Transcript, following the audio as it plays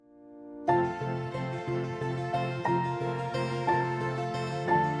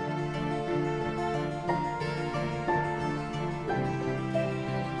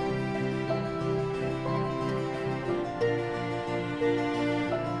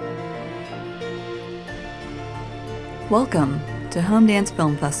Welcome to Home Dance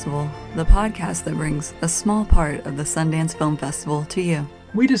Film Festival, the podcast that brings a small part of the Sundance Film Festival to you.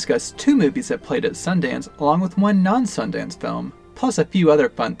 We discuss 2 movies that played at Sundance along with 1 non-Sundance film, plus a few other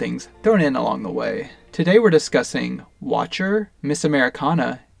fun things thrown in along the way. Today we're discussing Watcher, Miss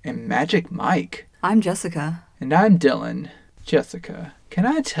Americana, and Magic Mike. I'm Jessica. And I'm Dylan. Jessica, can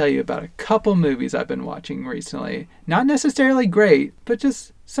I tell you about a couple movies I've been watching recently? Not necessarily great, but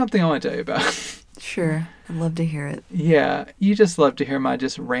just something I want to tell you about. Sure, I'd love to hear it. Yeah, you just love to hear my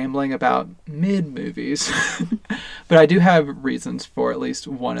just rambling about mid-movies. But I do have reasons for at least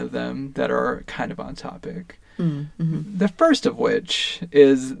one of them that are kind of on topic. Mm-hmm. The first of which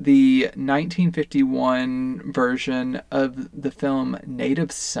is the 1951 version of the film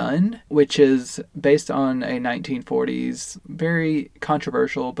Native Son, which is based on a 1940s very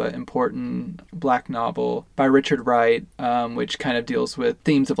controversial but important black novel by Richard Wright, which kind of deals with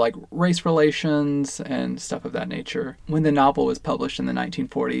themes of like race relations and stuff of that nature. When the novel was published in the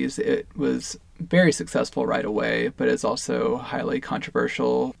 1940s, it was very successful right away, but it's also highly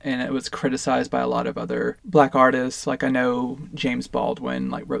controversial, and it was criticized by a lot of other black artists. Like I know James Baldwin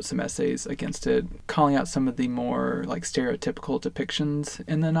wrote some essays against it, calling out some of the more stereotypical depictions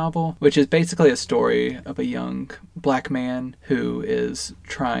in the novel, which is basically a story of a young black man who is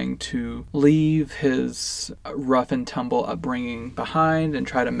trying to leave his rough and tumble upbringing behind and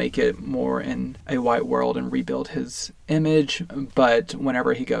try to make it more in a white world and rebuild his image. But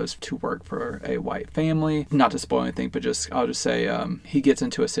whenever he goes to work for a white family, not to spoil anything, but I'll just say he gets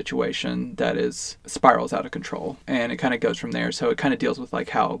into a situation that spirals out of control, and it kind of goes from there. So it kind of deals with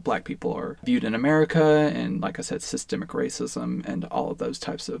how black people are viewed in America, and like I said, systemic racism and all of those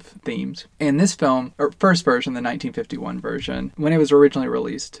types of themes. And this film, or first version, the 1951 version, when it was originally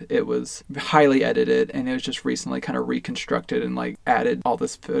released, it was highly edited, and it was just recently kind of reconstructed and added all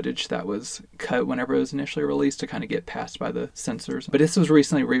this footage that was cut whenever it was initially released to kind of get passed by the censors. But this was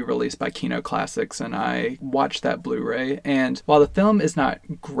recently re-released by Kino Classics, and I watched that Blu-ray, and while the film is not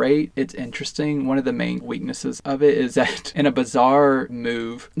great, it's interesting. One of the main weaknesses of it is that in a bizarre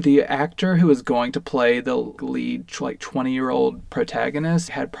move, the actor who was going to play the lead 20-year-old protagonist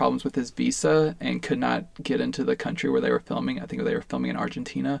had problems with his visa and could not get into the country where they were filming. I think they were filming in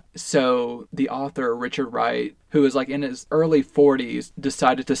Argentina. So the author, Richard Wright, who was in his early 40s,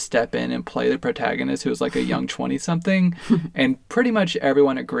 decided to step in and play the protagonist, who was a young 20-something. And pretty much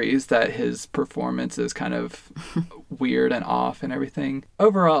everyone agrees that his performance is kind of weird and off and everything.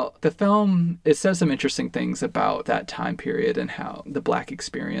 Overall, the film, it says some interesting things about that time period and how the black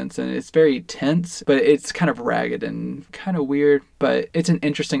experience, and it's very tense, but it's kind of ragged and kind of weird, but it's an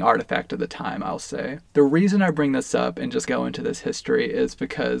interesting artifact of the time, I'll say. The reason I bring this up and just go into this history is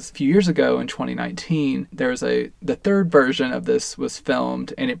because a few years ago in 2019, the third version of this was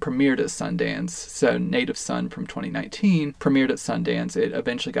filmed and it premiered at Sundance. So Native Son from 2019 premiered at Sundance. It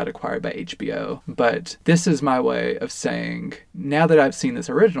eventually got acquired by HBO. But this is my way of saying, now that I've seen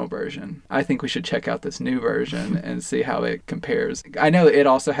this original version, I think we should check out this new version and see how it compares. I know it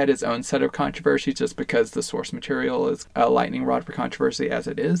also had its own set of controversies just because the source material is a lightning rod for controversy as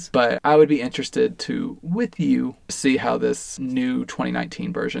it is. But I would be interested to, with you, see how this new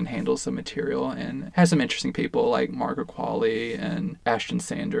 2019 version handles the material and has some interesting people like Margaret Qualley and Ashton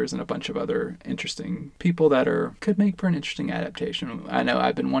Sanders and a bunch of other interesting people that could make for an interesting adaptation. I know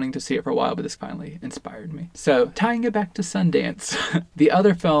I've been wanting to see it for a while, but this finally inspired me. So tying it back to Sundance, the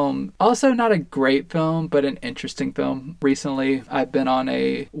other film, also not a great film, but an interesting film. Recently, I've been on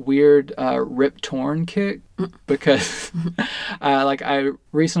a weird Rip Torn kick because I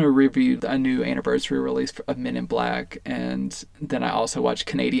recently reviewed a new anniversary release of Men in Black, and then I also watched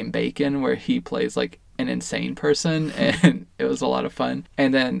Canadian Bacon, where he plays an insane person, and it was a lot of fun.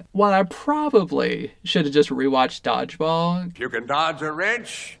 And then while I probably should have just rewatched Dodgeball, you can dodge a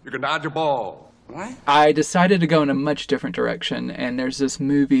wrench, you can dodge a ball. What? I decided to go in a much different direction, and there's this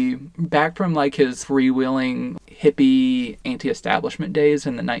movie back from his freewheeling hippie anti-establishment days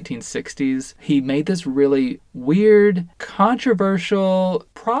in the 1960s. He made this really weird, controversial,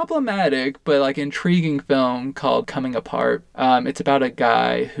 problematic, but intriguing film called Coming Apart. It's about a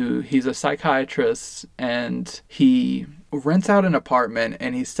guy he's a psychiatrist, and he rents out an apartment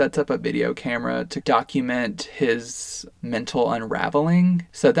and he sets up a video camera to document his mental unraveling.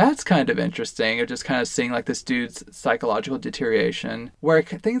 So that's kind of interesting, of just kind of seeing this dude's psychological deterioration. Where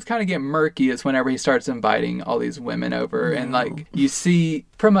things kind of get murky is whenever he starts inviting all these women over. No. And you see,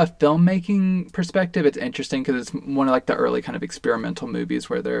 from a filmmaking perspective, it's interesting because it's one of the early kind of experimental movies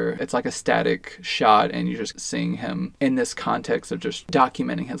where it's a static shot and you're just seeing him in this context of just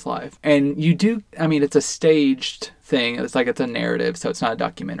documenting his life. And it's a staged thing. It's like it's a narrative, so it's not a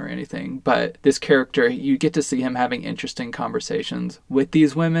documentary or anything. But this character, you get to see him having interesting conversations with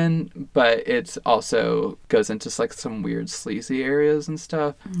these women, but it's also goes into like some weird sleazy areas and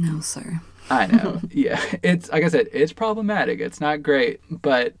stuff. No, sir. I know. Yeah. It's, like I said, it's problematic. It's not great.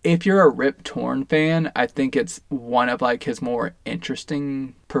 But if you're a Rip Torn fan, I think it's one of like his more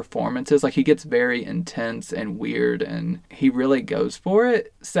interesting performances. Like he gets very intense and weird and he really goes for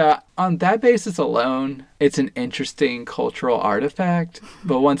it. So on that basis alone, it's an interesting cultural artifact.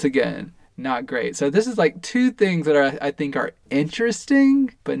 But once again, not great. So this is like two things that I think are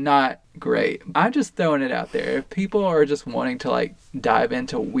interesting, but not great. I'm just throwing it out there. If people are just wanting to like dive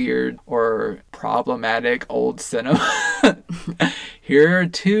into weird or problematic old cinema, here are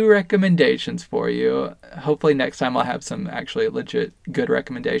two recommendations for you. Hopefully next time I'll have some actually legit good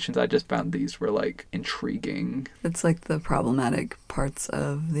recommendations. I just found these were like intriguing. It's like the problematic parts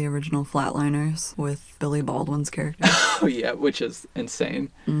of the original Flatliners with Billy Baldwin's character. Oh yeah, which is insane.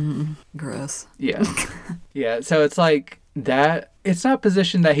 Mm-hmm. Gross. Yeah. Yeah, so it's like that. It's not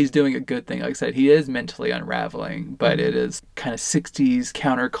positioned that he's doing a good thing. Like I said, he is mentally unraveling, but it is kind of 60s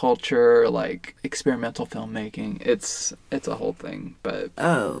counterculture, like experimental filmmaking. It's a whole thing, but...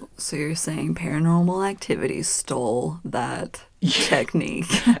 Oh, so you're saying Paranormal Activity stole that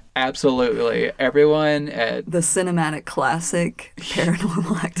technique? Absolutely. Everyone at... The cinematic classic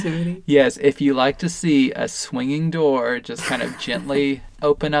Paranormal Activity? Yes, if you like to see a swinging door just kind of gently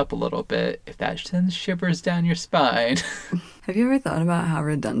open up a little bit, if that sends shivers down your spine... Have you ever thought about how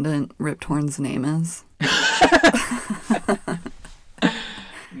redundant Rip Torn's name is?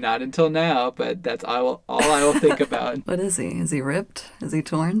 Not until now, but that's all I will think about. What is he? Is he ripped? Is he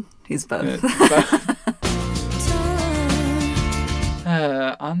torn? He's both.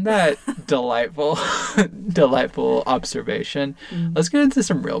 On that delightful observation, let's get into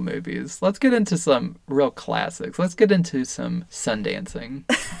some real movies. Let's get into some real classics. Let's get into some Sundancing.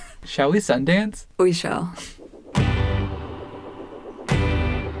 Shall we Sundance? We shall.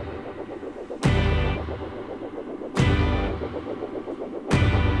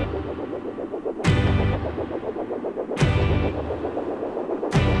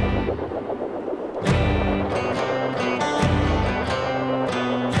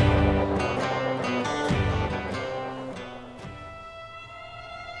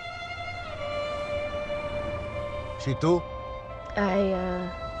 Și tu?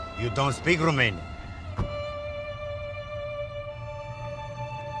 You don't speak Romanian.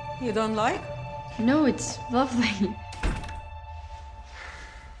 You don't like? No, it's lovely.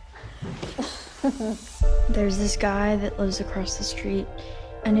 There's this guy that lives across the street,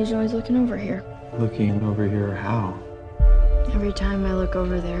 and he's always looking over here. Looking over here how? Every time I look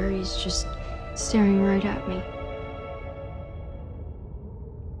over there, he's just staring right at me.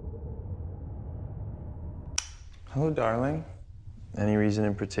 Hello, darling. Any reason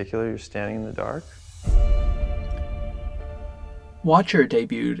in particular you're standing in the dark? Watcher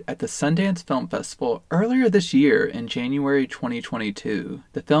debuted at the Sundance Film Festival earlier this year in January 2022.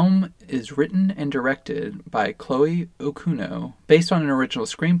 The film is written and directed by Chloe Okuno, based on an original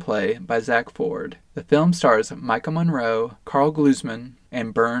screenplay by Zach Ford. The film stars Micah Monroe, Carl Glusman,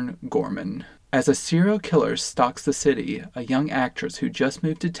 and Bern Gorman. As a serial killer stalks the city, a young actress who just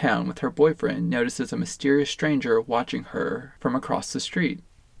moved to town with her boyfriend notices a mysterious stranger watching her from across the street.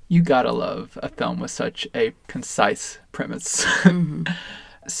 You gotta love a film with such a concise premise. Mm-hmm.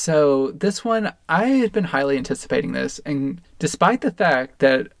 So this one, I had been highly anticipating this, and despite the fact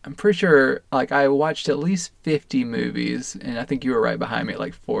that I'm pretty sure, like, I watched at least 50 movies, and I think you were right behind me at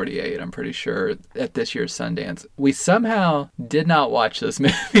like 48, I'm pretty sure, at this year's Sundance, we somehow did not watch this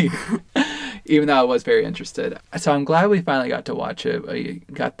movie. Even though I was very interested. So I'm glad we finally got to watch it. I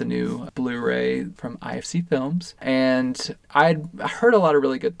got the new Blu-ray from IFC Films, and I'd heard a lot of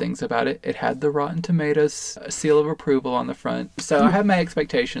really good things about it. It had the Rotten Tomatoes seal of approval on the front. So I had my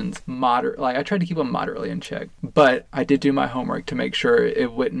expectations I tried to keep them moderately in check. But I did do my homework to make sure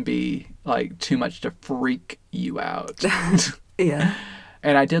it wouldn't be like too much to freak you out. Yeah.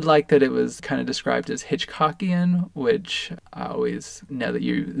 And I did like that it was kind of described as Hitchcockian, which I always know that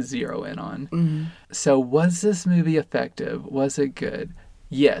you zero in on. Mm-hmm. So was this movie effective? Was it good?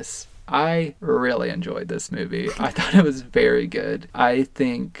 Yes. I really enjoyed this movie. I thought it was very good. I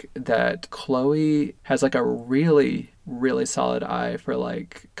think that Chloe has like a really really solid eye for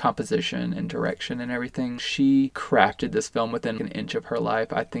like composition and direction and everything. She crafted this film within an inch of her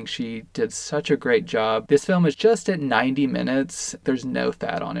life. I think she did such a great job. This film is just at 90 minutes. There's no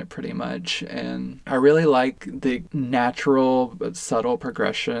fat on it pretty much. And I really like the natural but subtle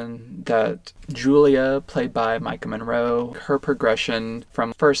progression that Julia, played by Maika Monroe, her progression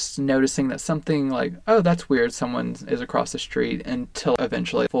from first noticing that something like, oh, that's weird, someone is across the street, until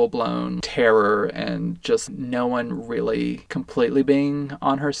eventually full-blown terror and just no one really completely being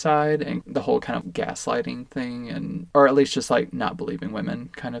on her side, and the whole kind of gaslighting thing, and or at least just like not believing women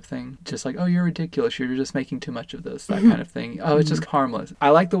kind of thing. Just like, oh, you're ridiculous, you're just making too much of this, that kind of thing. Oh, it's just harmless. I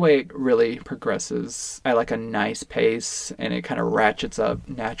like the way it really progresses. I like a nice pace, and it kind of ratchets up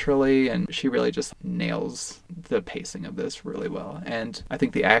naturally, and she really just nails the pacing of this really well. And I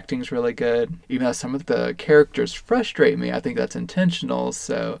think the acting's really good. Even though some of the characters frustrate me, I think that's intentional.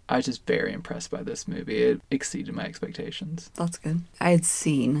 So I was just very impressed by this movie. It exceeded my expectations. That's good. I had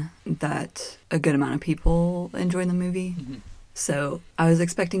seen that a good amount of people enjoyed the movie. So I was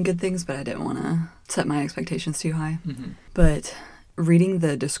expecting good things, but I didn't want to set my expectations too high. But reading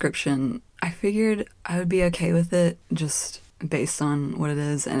the description, I figured I would be okay with it just based on what it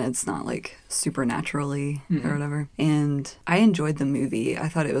is, and it's not like supernaturally or whatever. And I enjoyed the movie. I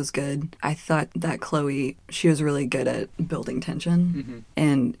thought it was good. I thought that Chloe, she was really good at building tension,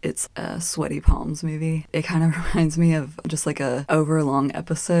 and it's a sweaty palms movie. It kind of reminds me of just like a overlong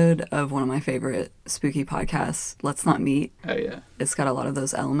episode of one of my favorite spooky podcasts, Let's Not Meet. Oh yeah. It's got a lot of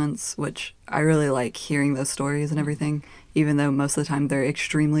those elements, which I really like hearing those stories and everything, even though most of the time they're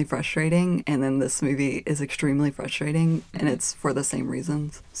extremely frustrating. And then this movie is extremely frustrating, and it's for the same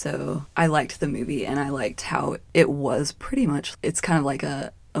reasons. So I liked the movie, and I liked how it was pretty much, it's kind of like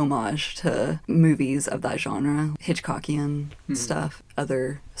a homage to movies of that genre, Hitchcockian stuff,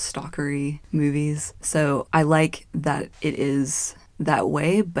 other stalkery movies. So I like that it is that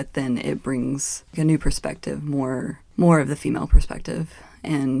way, but then it brings a new perspective, more of the female perspective.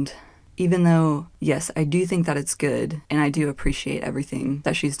 And even though, yes, I do think that it's good, and I do appreciate everything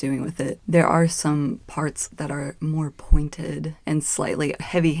that she's doing with it, there are some parts that are more pointed and slightly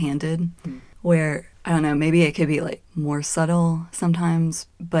heavy-handed, where, I don't know, maybe it could be like more subtle sometimes,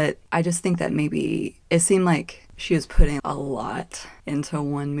 but I just think that maybe it seemed like she was putting a lot into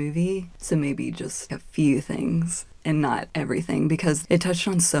one movie, so maybe just a few things and not everything, because it touched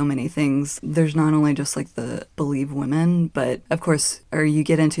on so many things. There's not only just like the believe women, but of course, or you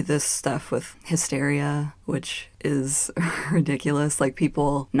get into this stuff with hysteria, which is ridiculous, like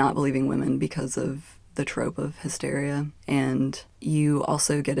people not believing women because of the trope of hysteria. And you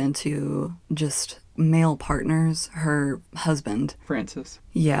also get into just male partners, her husband. Francis.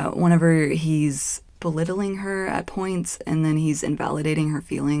 Yeah, whenever he's belittling her at points, and then he's invalidating her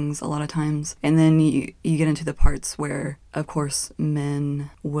feelings a lot of times. And then you get into the parts where, of course, men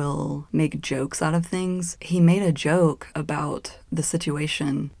will make jokes out of things. He made a joke about the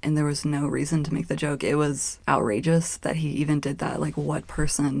situation, and there was no reason to make the joke. It was outrageous that he even did that. Like, what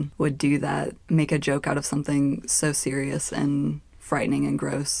person would do that? Make a joke out of something so serious and frightening and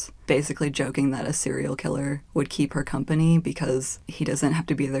gross, basically joking that a serial killer would keep her company because he doesn't have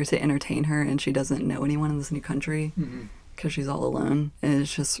to be there to entertain her, and she doesn't know anyone in this new country because she's all alone. And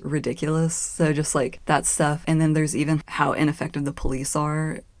it's just ridiculous. So just like that stuff. And then there's even how ineffective the police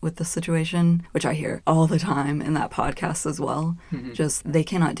are with the situation, which I hear all the time in that podcast as well. Just, they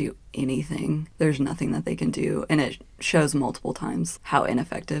cannot do anything. There's nothing that they can do. And it shows multiple times how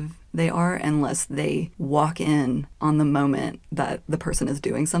ineffective they are unless they walk in on the moment that the person is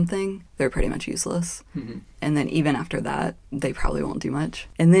doing something. They're pretty much useless. And then even after that, they probably won't do much.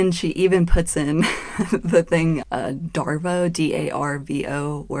 And then she even puts in the thing, DARVO,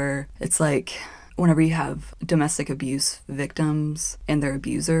 DARVO, where it's like, whenever you have domestic abuse victims and their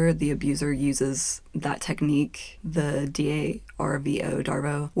abuser, the abuser uses that technique, the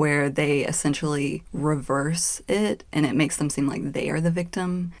DARVO, where they essentially reverse it, and it makes them seem like they are the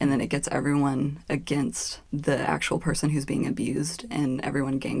victim, and then it gets everyone against the actual person who's being abused, and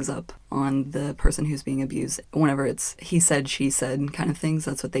everyone gangs up on the person who's being abused. Whenever it's he said, she said kind of things,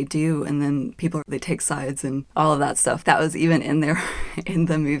 that's what they do, and then they take sides and all of that stuff. That was even in there in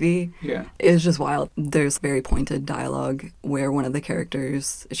the movie. Yeah. It was just wild. There's very pointed dialogue where one of the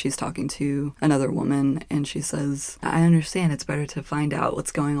characters, she's talking to another woman, and she says, I understand it's better to find out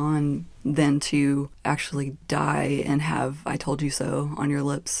what's going on than to actually die and have "I told you so" on your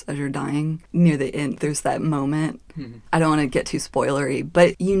lips as you're dying. Near the end, there's that moment. I don't want to get too spoilery,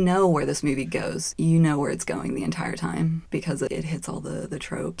 but you know where this movie goes. You know where it's going the entire time because it hits all the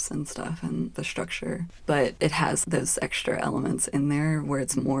tropes and stuff and the structure. But it has those extra elements in there where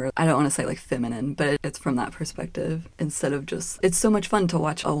it's more, I don't want to say like feminine, but it's from that perspective instead of just, it's so much fun to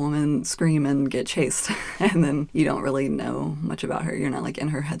watch a woman scream and get chased and then you don't really know much about her. You're not like in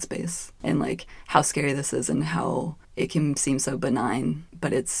her headspace and like how scary this is and how it can seem so benign,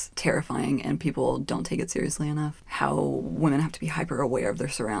 but it's terrifying and people don't take it seriously enough. How women have to be hyper aware of their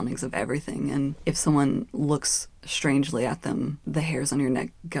surroundings, of everything. And if someone looks strangely at them, the hairs on your neck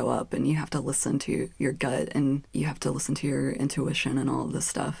go up and you have to listen to your gut and you have to listen to your intuition and all of this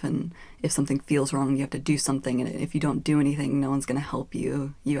stuff. And if something feels wrong, you have to do something. And if you don't do anything, no one's going to help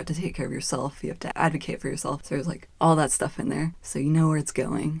you. You have to take care of yourself. You have to advocate for yourself. So there's like all that stuff in there. So you know where it's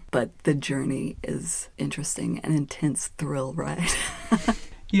going. But the journey is interesting, an intense thrill ride.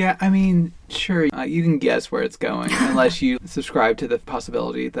 Yeah, I mean, sure, you can guess where it's going unless you subscribe to the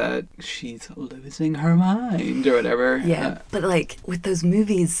possibility that she's losing her mind or whatever. Yeah, but like with those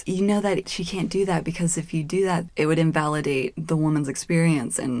movies, you know that she can't do that because if you do that, it would invalidate the woman's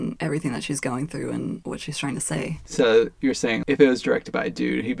experience and everything that she's going through and what she's trying to say. So you're saying if it was directed by a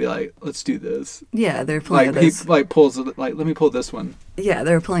dude, he'd be like, let's do this. Yeah, there are plenty of those. He pulls, let me pull this one. Yeah,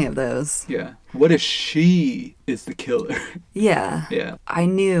 there are plenty of those. Yeah. What if she is the killer? Yeah. Yeah. I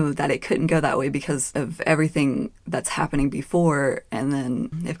knew that it couldn't go that way because of everything that's happening before. And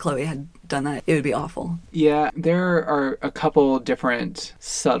then if Chloe had done that, it would be awful. Yeah, there are a couple different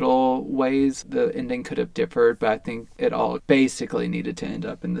subtle ways the ending could have differed, but I think it all basically needed to end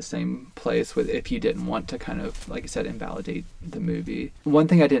up in the same place with if you didn't want to kind of, like I said, invalidate the movie. One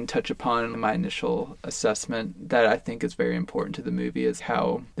thing I didn't touch upon in my initial assessment that I think is very important to the movie is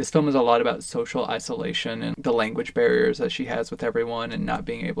how this film is a lot about social isolation and the language barriers that she has with everyone and not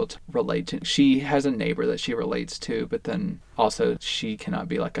being able to relate to. She has a neighbor that she relates to, but then also she cannot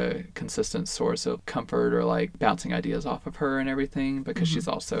be like a consistent source of comfort or like bouncing ideas off of her and everything because she's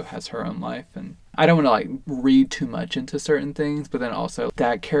also has her own life. And I don't want to like read too much into certain things, but then also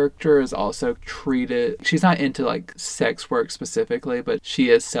that character is also treated, she's not into like sex work specifically, but she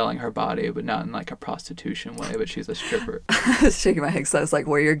is selling her body, but not in like a prostitution way, but she's a stripper. I was shaking my head because I was like,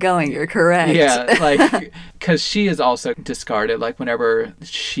 where you're going, you're correct. Yeah, like, because she is also discarded, like whenever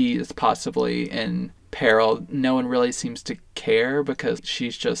she is possibly in peril, no one really seems to care because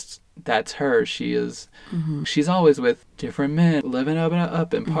she's just, that's her. She is, she's always with different men, living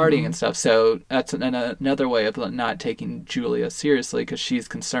up and partying and stuff. So that's another way of not taking Julia seriously because she's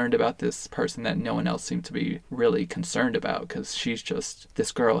concerned about this person that no one else seems to be really concerned about because she's just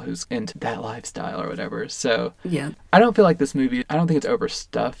this girl who's into that lifestyle or whatever. So yeah, I don't feel like this movie, I don't think it's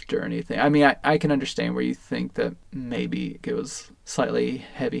overstuffed or anything. I mean, I can understand where you think that maybe it was slightly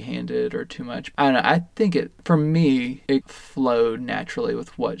heavy-handed or too much. I don't know. I think for me, it flowed naturally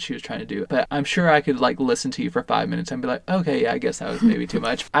with what she was trying to do. But I'm sure I could like listen to you for 5 minutes and be like, okay, yeah, I guess that was maybe too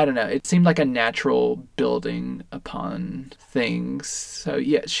much. I don't know. It seemed like a natural building upon things. So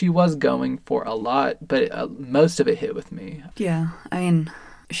yeah, she was going for a lot, but most of it hit with me. Yeah, I mean,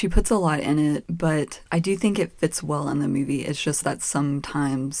 she puts a lot in it, but I do think it fits well in the movie. It's just that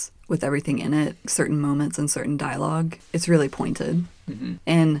sometimes with everything in it, certain moments and certain dialogue, it's really pointed.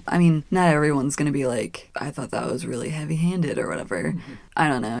 And I mean, not everyone's going to be like, I thought that was really heavy-handed or whatever. I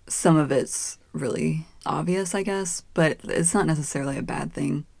don't know. Some of it's really obvious, I guess, but it's not necessarily a bad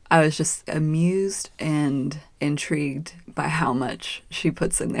thing. I was just amused and intrigued by how much she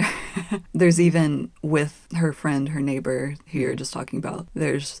puts in there. There's even with her friend, her neighbor, who you're just talking about,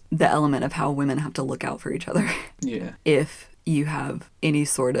 there's the element of how women have to look out for each other. Yeah. If you have any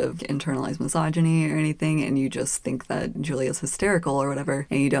sort of internalized misogyny or anything and you just think that Julia's hysterical or whatever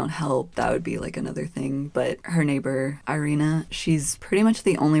and you don't help, that would be like another thing. But her neighbor, Irina, she's pretty much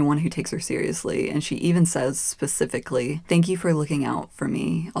the only one who takes her seriously. And she even says specifically, thank you for looking out for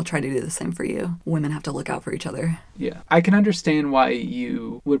me. I'll try to do the same for you. Women have to look out for each other. Yeah. I can understand why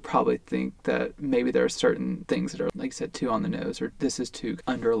you would probably think that maybe there are certain things that are, like you said, too on the nose or this is too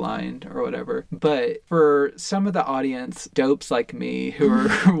underlined or whatever. But for some of the audience, dopes like me who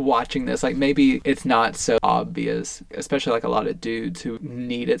are watching this, like maybe it's not so obvious, especially like a lot of dudes who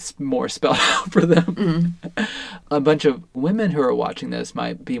need it more spelled out for them. A bunch of women who are watching this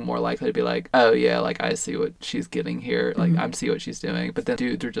might be more likely to be like, oh yeah, like I see what she's getting here, like I see what she's doing. But then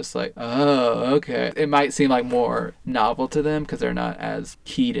dudes are just like, oh, okay. It might seem like more novel to them because they're not as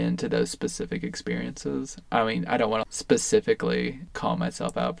keyed into those specific experiences. I mean, I don't want to specifically call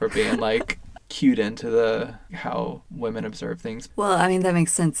myself out for being like cued into how women observe things. Well, I mean, that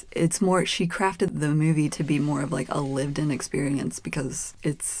makes sense. It's more, she crafted the movie to be more of like a lived-in experience because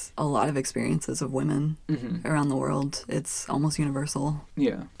it's a lot of experiences of women around the world. It's almost universal.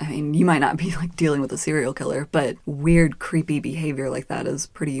 Yeah. I mean, you might not be like dealing with a serial killer, but weird, creepy behavior like that is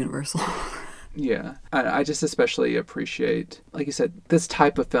pretty universal. Yeah. I just especially appreciate, like you said, this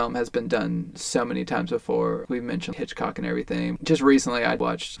type of film has been done so many times before. We mentioned Hitchcock and everything. Just recently I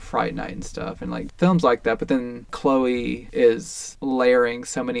watched Fright Night and stuff and like films like that, but then Chloe is layering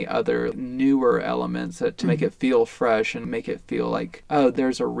so many other newer elements to make it feel fresh and make it feel like, oh,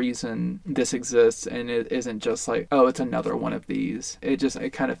 there's a reason this exists and it isn't just like, oh, it's another one of these.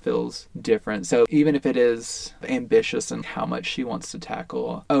 It kind of feels different. So even if it is ambitious in how much she wants to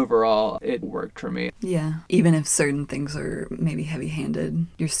tackle, overall it works for me. Yeah. Even if certain things are maybe heavy-handed,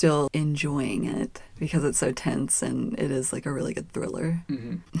 you're still enjoying it because it's so tense and it is like a really good thriller.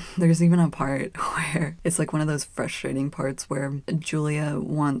 There's even a part where it's like one of those frustrating parts where Julia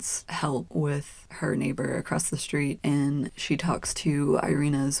wants help with her neighbor across the street and she talks to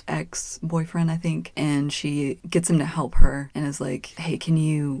Irina's ex-boyfriend, I think, and she gets him to help her and is like, hey, can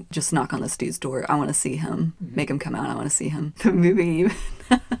you just knock on this dude's door? I want to see him. Make him come out. I want to see him. The movie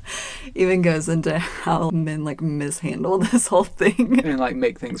even goes into how men like mishandle this whole thing and like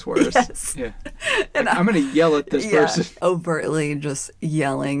make things worse. Yes. Yeah. And I'm gonna yell at this person. Overtly just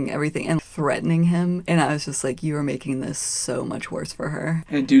yelling everything and threatening him, and I was just like, you are making this so much worse for her.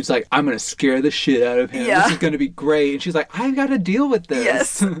 And dude's like, I'm gonna scare the shit out of him. Yeah. This is gonna be great. And she's like, I gotta deal with this.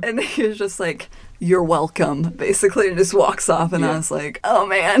 Yes. And he was just like, you're welcome, basically, and just walks off. And I was like, oh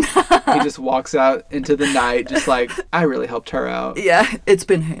man. He just walks out into the night, just like, I really helped her out. Yeah, it's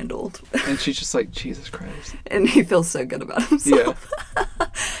been handled. And she's just like, Jesus Christ. And he feels so good about himself. Yeah.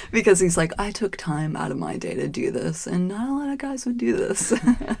 Because he's like, I took time out of my day to do this, and not a lot of guys would do this.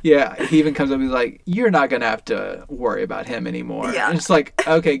 Yeah, he even comes up and he's like, you're not going to have to worry about him anymore. Yeah. And it's like,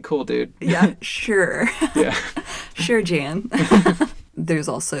 okay, cool, dude. Yeah, sure. Yeah. Sure, Jan. There's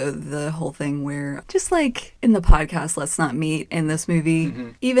also the whole thing where, just like in the podcast Let's Not Meet, in this movie,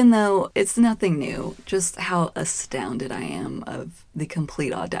 even though it's nothing new, just how astounded I am of the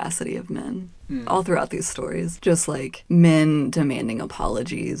complete audacity of men all throughout these stories. Just like men demanding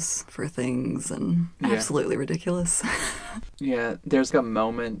apologies for things and absolutely ridiculous. Yeah, there's a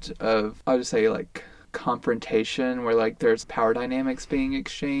moment of, I'll just say like, confrontation where like there's power dynamics being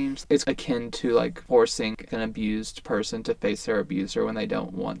exchanged. It's akin to like forcing an abused person to face their abuser when they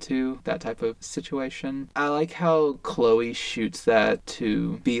don't want to, that type of situation. I like how Chloe shoots that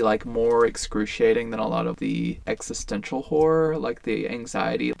to be like more excruciating than a lot of the existential horror, like the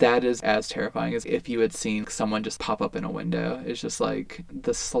anxiety. That is as terrifying as if you had seen someone just pop up in a window. It's just like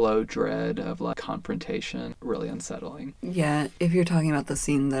the slow dread of like confrontation, really unsettling. Yeah, if you're talking about the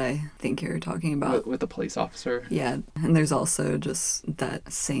scene that I think you're talking about with the police officer. Yeah, and there's also just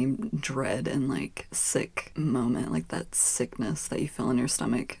that same dread and like sick moment, like that sickness that you feel in your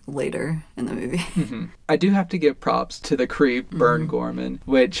stomach later in the movie. I do have to give props to the creep Burn Gorman,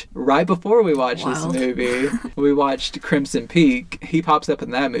 which right before we watched this movie, we watched Crimson Peak. He pops up in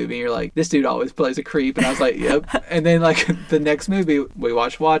that movie and you're like, this dude always plays a creep. And I was like, yep. And then like the next movie we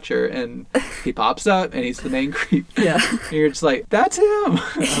watched Watcher and he pops up and he's the main creep. Yeah. And you're just like, that's him.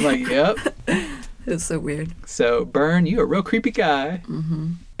 I'm like, yep. It's so weird. So, Burn, you're a real creepy guy.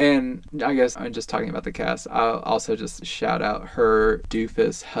 And I guess I'm just talking about the cast. I'll also just shout out her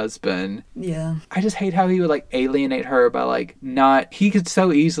doofus husband. Yeah. I just hate how he would like alienate her by like not, he could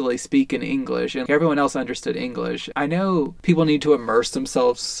so easily speak in English and everyone else understood English. I know people need to immerse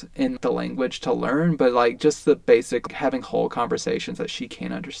themselves in the language to learn, but like just the basic having whole conversations that she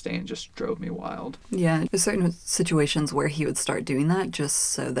can't understand just drove me wild. Yeah. There's certain situations where he would start doing that just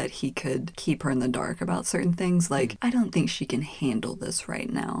so that he could keep her in the dark about certain things. Like, I don't think she can handle this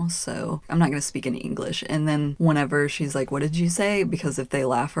right now, so I'm not going to speak in English. And then whenever she's like, what did you say? Because if they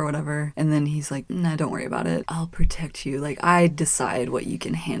laugh or whatever, and then he's like, nah, don't worry about it. I'll protect you. Like, I decide what you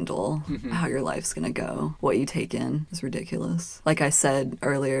can handle, how your life's going to go, what you take in. It's ridiculous. Like I said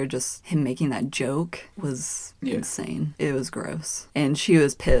earlier, just him making that joke was insane. It was gross. And she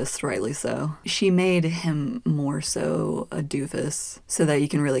was pissed, rightly so. She made him more so a doofus so that you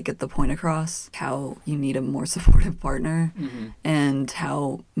can really get the point across how you need a more supportive partner and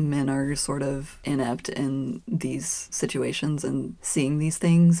how how men are sort of inept in these situations and seeing these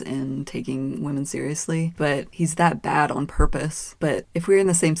things and taking women seriously, but he's that bad on purpose. But if we were in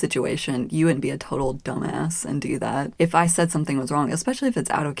the same situation, you wouldn't be a total dumbass and do that. If I said something was wrong, especially if it's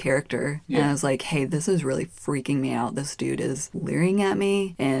out of character, and I was like, hey, this is really freaking me out. This dude is leering at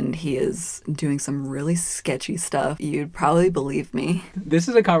me and he is doing some really sketchy stuff. You'd probably believe me. This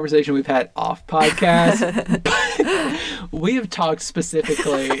is a conversation we've had off podcast. We have talked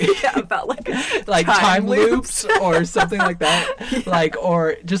specifically about like time loops or something like that. Like,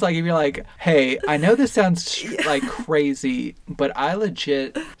 or just like if you're like, hey, I know this sounds like crazy, but I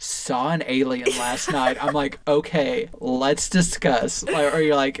legit saw an alien last night. I'm like, okay, let's discuss. Or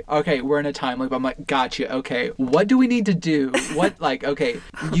you're like, okay, we're in a time loop. I'm like, gotcha. Okay, what do we need to do? What, like, okay,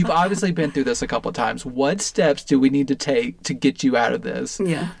 you've obviously been through this a couple of times. What steps do we need to take to get you out of this?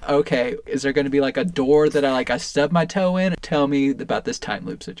 Yeah. Okay, is there going to be like a door that I stub my toe in? Tell me about this time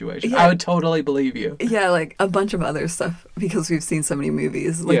loop situation. Yeah. I would totally believe you. Yeah, like a bunch of other stuff because we've seen so many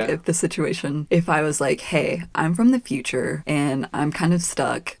movies. Like if the situation, if I was like, hey, I'm from the future and I'm kind of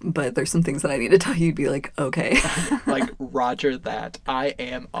stuck, but there's some things that I need to tell you, you'd be like, okay. Like, roger that. I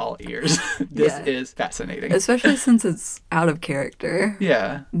am all ears. This is fascinating. Especially since it's out of character.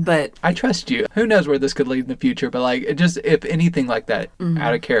 Yeah. But I trust you. Who knows where this could lead in the future, but like, it just, if anything like that,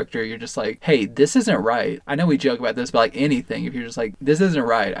 out of character, you're just like, hey, this isn't right. I know we joke about this, but like anything, if you're just like, this isn't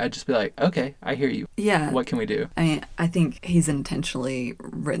right, I'd just be like, okay, I hear you. Yeah. What can we do? I mean, I think he's intentionally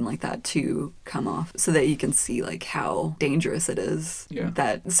written like that to come off so that you can see like how dangerous it is. Yeah.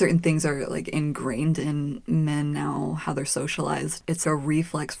 That certain things are like ingrained in men now, how they're socialized. It's a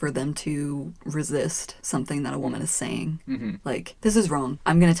reflex for them to resist something that a woman is saying. Mm-hmm. Like, this is wrong.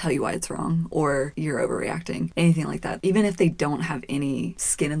 I'm going to tell you why it's wrong. Or you're overreacting. Anything like that. Even if they don't have any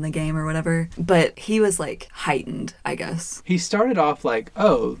skin in the game or whatever. But he was like heightened, I guess. He started off like,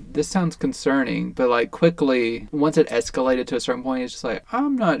 oh, this sounds concerning, but like quickly, once it escalated to a certain point, it's just like,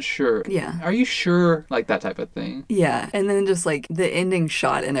 I'm not sure. Yeah. Are you sure? Like that type of thing. Yeah. And then just like the ending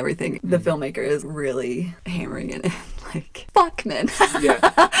shot and everything, the filmmaker is really hammering it in. Like, fuck men.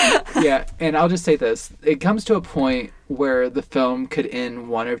 Yeah. And I'll just say this. It comes to a point where the film could end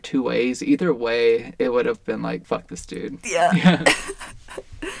one of two ways. Either way, it would have been like, fuck this dude. Yeah.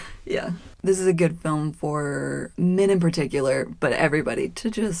 Yeah. This is a good film for men in particular, but everybody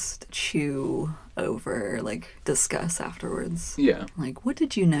to just chew over, like, discuss afterwards. Yeah. Like, what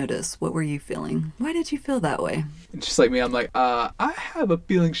did you notice? What were you feeling? Why did you feel that way? Just like me, I'm like, I have a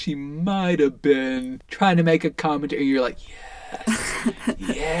feeling she might have been trying to make a commentary. And you're like,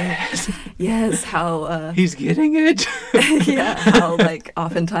 yes. Yes, how... he's getting it? Yeah, how, like,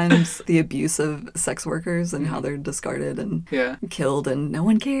 oftentimes the abuse of sex workers and how they're discarded and killed and no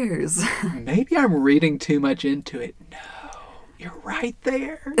one cares. Maybe I'm reading too much into it. No, you're right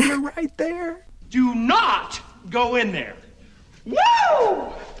there. You're right there. Do not go in there.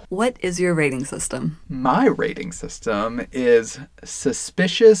 Woo! What is your rating system? My rating system is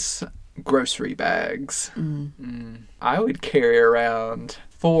suspicious grocery bags. I would carry around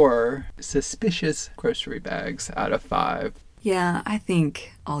 4 suspicious grocery bags out of 5. Yeah, I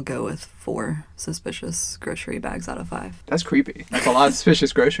think I'll go with 4 suspicious grocery bags out of 5. That's creepy. That's a lot of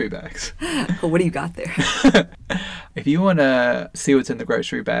suspicious grocery bags. Well, what do you got there? If you want to see what's in the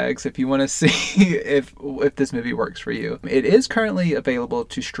grocery bags, if you want to see if this movie works for you, it is currently available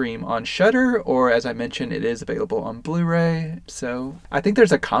to stream on Shudder, or as I mentioned, it is available on Blu-ray. So I think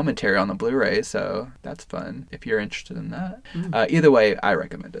there's a commentary on the Blu-ray, so that's fun if you're interested in that. Either way, I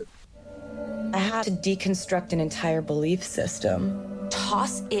recommend it. I had to deconstruct an entire belief system.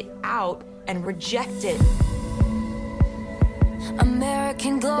 Toss it out and reject it.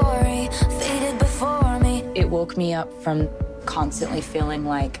 American glory faded before me. It woke me up from constantly feeling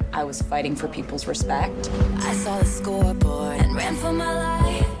like I was fighting for people's respect. I saw the scoreboard and ran for my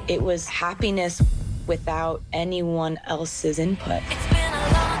life. It was happiness without anyone else's input. It's been a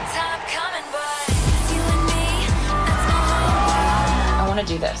long time coming, but it's you and me, that's my home. I want to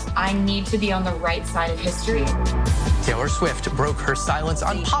do this. I need to be on the right side of history. Taylor Swift broke her silence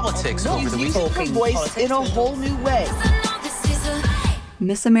on politics over the weekend. Her voice in a whole new way.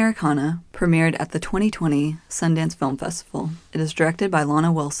 Miss Americana premiered at the 2020 Sundance Film Festival. It is directed by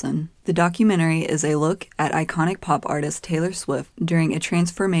Lana Wilson. The documentary is a look at iconic pop artist Taylor Swift during a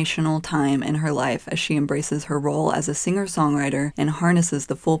transformational time in her life as she embraces her role as a singer-songwriter and harnesses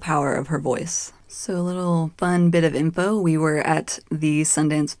the full power of her voice. So a little fun bit of info. We were at the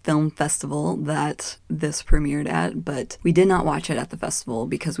Sundance Film Festival that this premiered at, but we did not watch it at the festival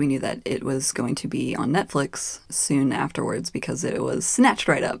because we knew that it was going to be on Netflix soon afterwards because it was snatched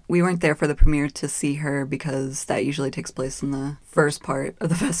right up. We weren't there for the premiere to see her because that usually takes place in the first part of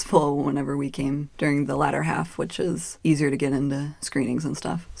the festival whenever we came during the latter half, which is easier to get into screenings and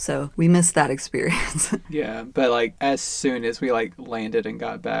stuff. So we missed that experience. Yeah, but like as soon as we like landed and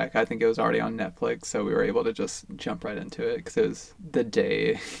got back, I think it was already on Netflix, so we were able to just jump right into it because it was the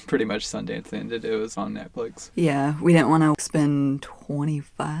day pretty much Sundance ended. It was on Netflix. Yeah, we didn't want to spend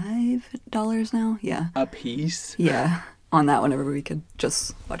 $25 now. Yeah. A piece? Yeah, on that whenever we could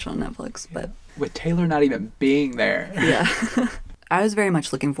just watch it on Netflix. But with Taylor not even being there. Yeah. I was very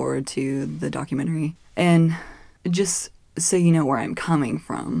much looking forward to the documentary. And just so you know where I'm coming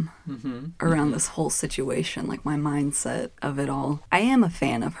from around this whole situation, like my mindset of it all. I am a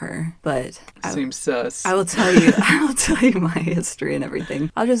fan of her, but seems sus. I will tell you my history and everything.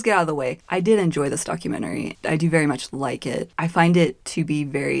 I'll just get out of the way. I did enjoy this documentary. I do very much like it. I find it to be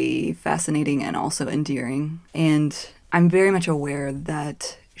very fascinating and also endearing. And I'm very much aware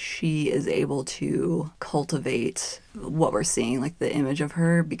that she is able to cultivate what we're seeing, like the image of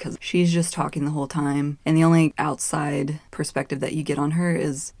her, because she's just talking the whole time. And the only outside perspective that you get on her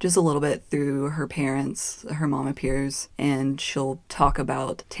is just a little bit through her parents. Her mom appears and she'll talk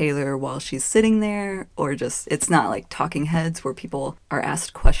about Taylor while she's sitting there, or just, it's not like talking heads where people are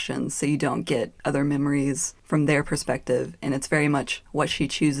asked questions, so you don't get other memories from their perspective. And it's very much what she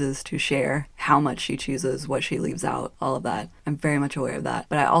chooses to share, how much she chooses, what she leaves out, all of that. I'm very much aware of that.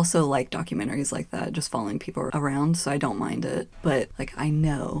 But I also like documentaries like that, just following people around, so I don't mind it. But like I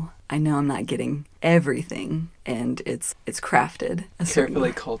know I'm not getting everything, and it's crafted.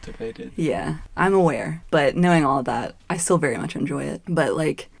 Carefully cultivated. Yeah, I'm aware. But knowing all of that, I still very much enjoy it. But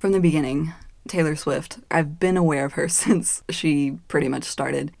like from the beginning, Taylor Swift, I've been aware of her since she pretty much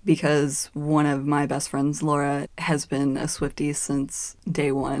started, because one of my best friends, Laura, has been a Swiftie since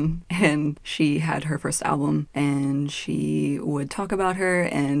day one, and she had her first album, and she would talk about her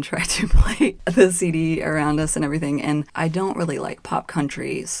and try to play the CD around us and everything. And I don't really like pop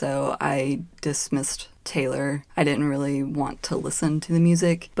country, so I dismissed Taylor. I didn't really want to listen to the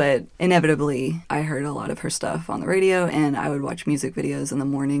music, but inevitably I heard a lot of her stuff on the radio, and I would watch music videos in the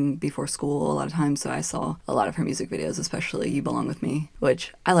morning before school a lot of times, so I saw a lot of her music videos, especially You Belong With Me,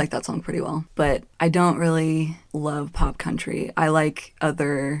 which I like that song pretty well. But I don't really love pop country. I like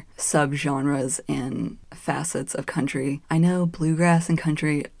other subgenres and facets of country. I know bluegrass and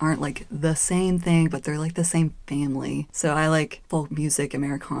country aren't like the same thing, but they're like the same family. So I like folk music,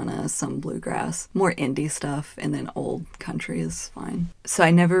 Americana, some bluegrass, more indie stuff, and then old country is fine. So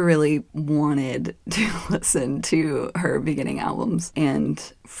I never really wanted to listen to her beginning albums,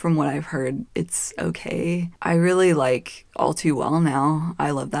 and from what I've heard, it's okay. I really like All Too Well now.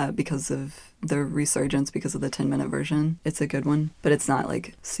 I love that because of the resurgence, because of the 10-minute version. It's a good one, but it's not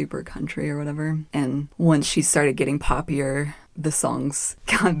like super country or whatever. And once she started getting poppier, the songs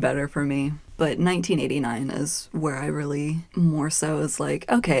got better for me. But 1989 is where I really more so is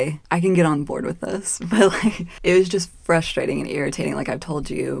like, okay, I can get on board with this. But like, it was just frustrating and irritating. Like I've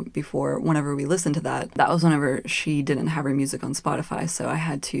told you before, whenever we listened to that was whenever she didn't have her music on Spotify. So I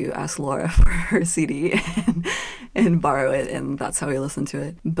had to ask Laura for her CD and borrow it. And that's how we listened to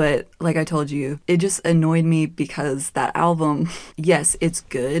it. But like I told you, it just annoyed me because that album, yes, it's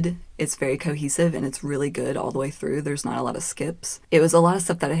good. It's very cohesive and it's really good all the way through. There's not a lot of skips. It was a lot of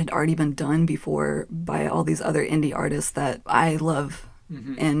stuff that had already been done before by all these other indie artists that I love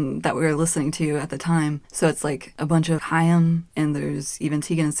and that we were listening to at the time. So it's like a bunch of Haim, and there's even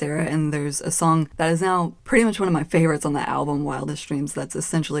Tegan and Sara, and there's a song that is now pretty much one of my favorites on that album, Wildest Dreams, that's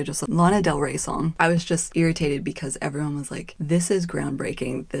essentially just a Lana Del Rey song. I was just irritated because everyone was like, this is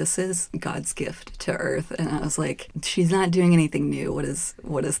groundbreaking. This is God's gift to Earth. And I was like, she's not doing anything new. What is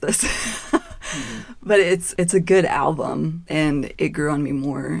this? But it's a good album, and it grew on me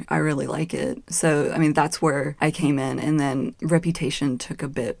more. I really like it. So, I mean, that's where I came in. And then Reputation took a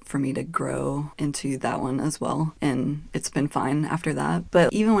bit for me to grow into that one as well. And it's been fine after that.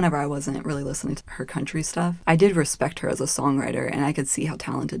 But even whenever I wasn't really listening to her country stuff, I did respect her as a songwriter, and I could see how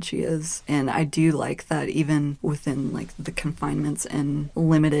talented she is. And I do like that even within like the confinements and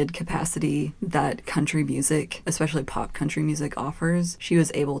limited capacity that country music, especially pop country music, offers, she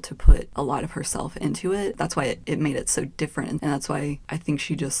was able to put a lot of her herself into it. That's why it made it so different. And that's why I think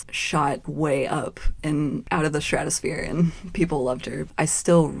she just shot way up and out of the stratosphere and people loved her. I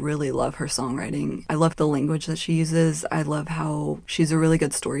still really love her songwriting. I love the language that she uses. I love how she's a really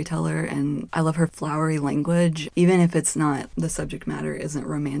good storyteller, and I love her flowery language, even if it's not, the subject matter isn't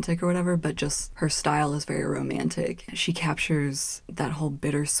romantic or whatever, but just her style is very romantic. She captures that whole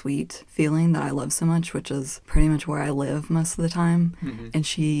bittersweet feeling that I love so much, which is pretty much where I live most of the time. Mm-hmm. And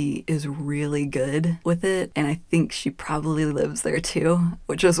she is really good with it. And I think she probably lives there too,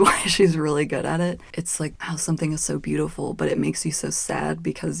 which is why she's really good at it. It's like how something is so beautiful, but it makes you so sad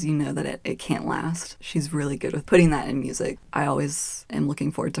because you know that it can't last. She's really good with putting that in music. I always am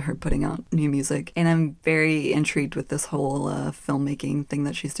looking forward to her putting out new music. And I'm very intrigued with this whole filmmaking thing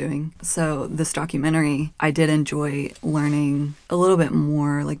that she's doing. So this documentary, I did enjoy learning a little bit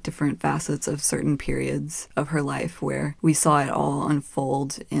more, like different facets of certain periods of her life where we saw it all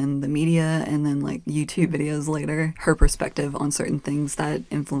unfold in the media and then like YouTube videos later, her perspective on certain things that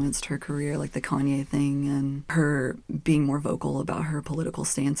influenced her career, like the Kanye thing and her being more vocal about her political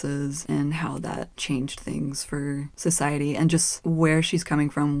stances and how that changed things for society and just where she's coming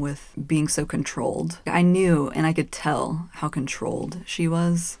from with being so controlled. I knew and I could tell how controlled she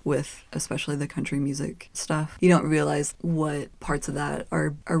was with especially the country music stuff. You don't realize what parts of that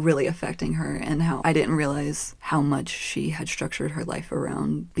are really affecting her and how I didn't realize how much she had structured her life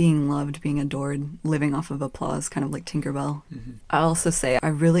around being loved, being adored, living off of applause, kind of like Tinkerbell. Mm-hmm. I'll also say I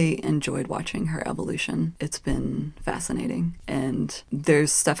really enjoyed watching her evolution. It's been fascinating. And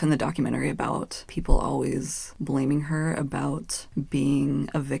there's stuff in the documentary about people always blaming her about being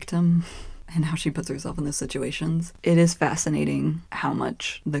a victim and how she puts herself in those situations. It is fascinating how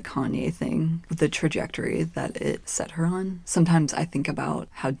much the Kanye thing, the trajectory that it set her on. Sometimes I think about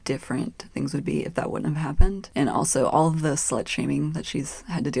how different things would be if that wouldn't have happened. And also all of the slut shaming that she's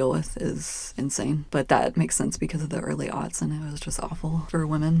had to deal with is insane. But that makes sense because of the early aughts and it was just awful for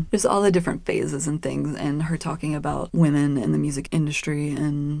women. Just all the different phases and things and her talking about women in the music industry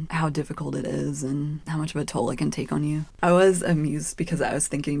and how difficult it is and how much of a toll it can take on you. I was amused because I was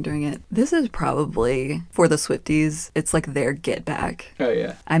thinking during it, this is probably, for the Swifties, it's like their Get Back. Oh,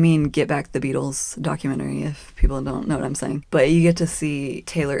 yeah. I mean, Get Back, the Beatles documentary, if people don't know what I'm saying. But you get to see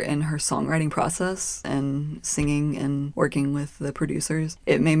Taylor in her songwriting process and singing and working with the producers.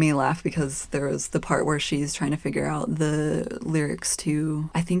 It made me laugh because there was the part where she's trying to figure out the lyrics to,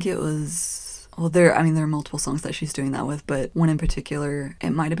 I think it was... Well, there are multiple songs that she's doing that with, but one in particular, it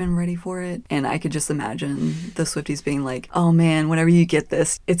might have been Ready For It. And I could just imagine the Swifties being like, oh man, whenever you get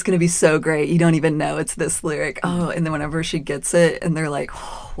this, it's going to be so great. You don't even know it's this lyric. Oh, and then whenever she gets it, and they're like,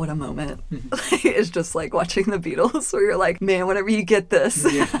 oh, what a moment. Mm-hmm. It's just like watching the Beatles where you're like, man, whenever you get this.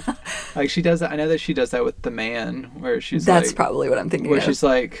 Yeah. Like she does that. I know that she does that with The Man, where she's That's like, probably what I'm thinking where of. she's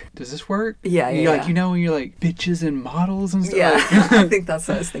like, does this work? Yeah, yeah. Like, you know, when you're like, bitches and models and stuff. Yeah, like, I think that's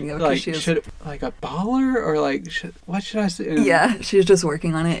what I was thinking of. Like, she is... should, like a baller or like, what should I say? And yeah, she's just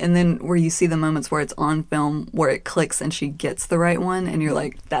working on it. And then where you see the moments where it's on film, where it clicks and she gets the right one, and you're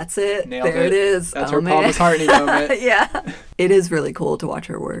like, that's it. Nailed there it is. That's her Paul McCartney moment. Yeah. It is really cool to watch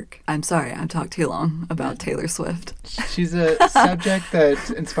her work. I'm sorry, I've talked too long about Taylor Swift. She's a subject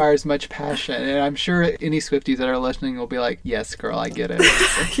that inspires much passion, and I'm sure any Swifties that are listening will be like, yes, girl, I get it.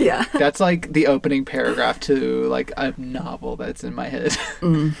 Yeah. That's like the opening paragraph to like a novel that's in my head.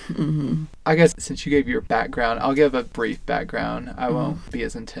 Mm-hmm. I guess since you gave your background, I'll give a brief background. I won't be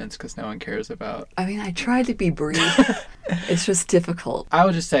as intense because no one cares about... I tried to be brief. It's just difficult. I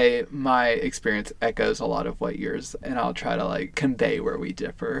would just say my experience echoes a lot of what yours, and I'll try to like convey where we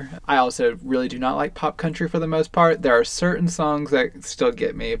differ. I also really do not like pop country for the most part. There are certain songs that still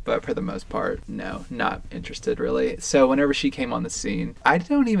get me, but for the most part, no, not interested really. So whenever she came on the scene, I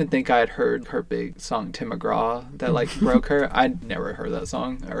don't even think I had heard her big song Tim McGraw that like broke her. I'd never heard that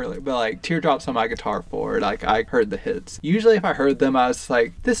song earlier, but like Teardrops on My Guitar Forward, like I heard the hits. Usually if I heard them, I was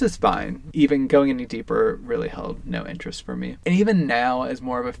like, this is fine. Even going any deeper really held no interest for me. And even now, as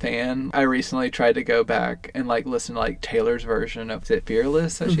more of a fan, I recently tried to go back and like listen to like Taylor's version of Is It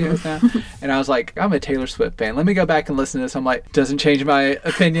Fearless that she has now. And I was like, I'm a Taylor Swift fan. Let me go back and listen to this. I'm like, doesn't change my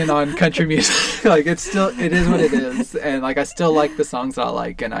opinion on country music. Like it is what it is. And like I still like the songs that I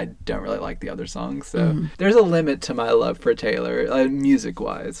like, and I don't really like the other songs. So there's a limit to my love for Taylor, music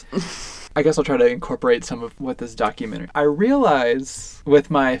wise. I guess I'll try to incorporate some of what this documentary. I realize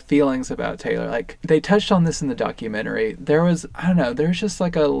with my feelings about Taylor, like they touched on this in the documentary. There's just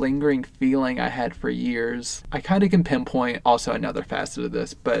like a lingering feeling I had for years. I kind of can pinpoint also another facet of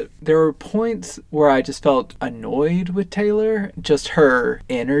this, but there were points where I just felt annoyed with Taylor. Just her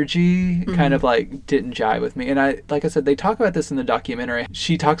energy kind of like didn't jive with me. And like I said, they talk about this in the documentary.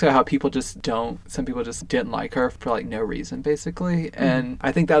 She talks about how some people just didn't like her for like no reason, basically. And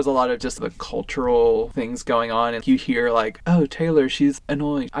I think that was a lot of just the cultural things going on. And you hear like, oh, Taylor, she's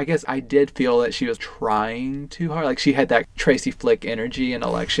annoying. I guess I did feel that she was trying too hard. Like she had that Tracy Flick energy in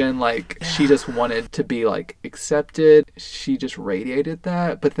Election. Like she just wanted to be like accepted. She just radiated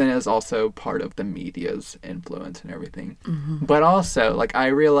that. But then it was also part of the media's influence and everything. But also, like I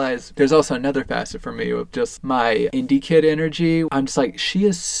realized there's also another facet for me of just my indie kid energy. I'm just like, she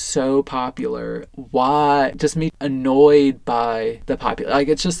is so popular. Why? Just me annoyed by the popular. Like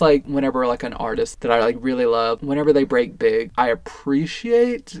it's just like whenever like an artist that I like really love, whenever they break big, I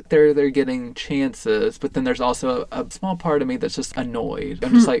appreciate they're getting chances, but then there's also a small part of me that's just annoyed.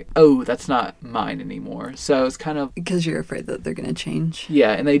 I'm just like, oh, that's not mine anymore. So it's kind of because you're afraid that they're gonna change.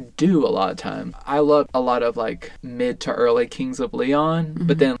 Yeah, and they do a lot of time. I love a lot of like mid to early Kings of Leon,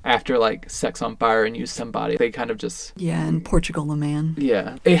 but then after like Sex on Fire and Use Somebody, they kind of just and Portugal the Man.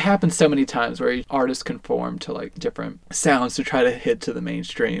 Yeah, it happens so many times where artists conform to like different sounds to try to hit to the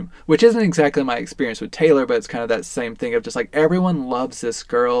mainstream, which isn't exactly my experience with Taylor, but it's kind of that same thing of just like everyone loves this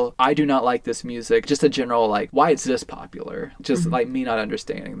girl. I do not like this music. Just a general like, why is this popular? Just like me not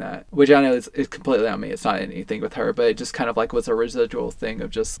understanding that, which I know is completely on me. It's not anything with her, but it just kind of like was a residual thing of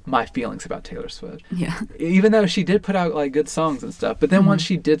just my feelings about Taylor Swift. Yeah. Even though she did put out like good songs and stuff, but then once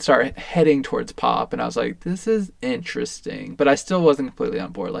she did start heading towards pop, and I was like, this is interesting, but I still wasn't completely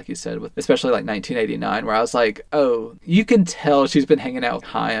on board, like you said, with especially like 1989, where I was like, oh, you can tell she's been hanging out with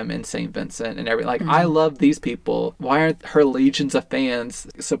Haim and St. Vincent and everything. Like, I love these people. Why aren't her legions of fans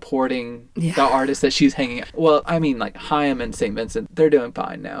supporting the artists that she's hanging out? Well, I mean, like Haim and St. Vincent, they're doing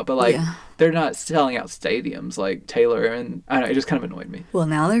fine now, but like they're not selling out stadiums like Taylor, and I don't know, it just kind of annoyed me. Well,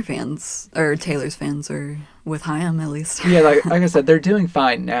 now their fans, or Taylor's fans, are with Haim at least. Yeah, like I said, they're doing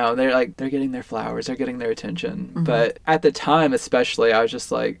fine now. They're getting their flowers, they're getting their attention. But at the time, especially, I was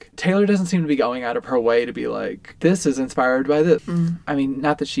just like, Taylor doesn't seem to be going out of her way to be like, this is inspired by this. I mean,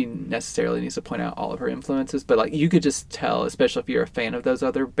 not that she necessarily needs to point out all of her influences, but like you could just tell, especially if you're a fan of those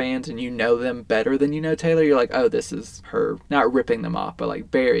other bands and you know them better than you know Taylor, you're like, oh, this is her not ripping them off, but like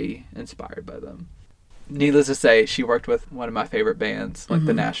very inspired by them. Needless to say, she worked with one of my favorite bands, like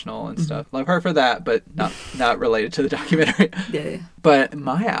The National and stuff. Love her for that, but not related to the documentary. Yeah. But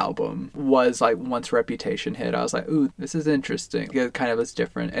my album was like, once Reputation hit, I was like, ooh, this is interesting. It kind of is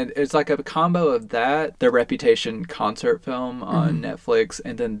different. And it's like a combo of that, the Reputation concert film on Netflix,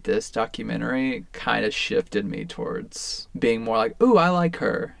 and then this documentary kind of shifted me towards being more like, ooh, I like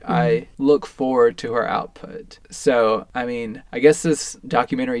her. I look forward to her output. So, I mean, I guess this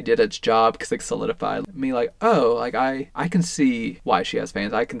documentary did its job because it solidified me like, oh, like I can see why she has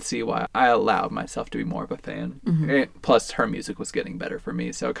fans. I can see why I allowed myself to be more of a fan. Plus, her music was getting better for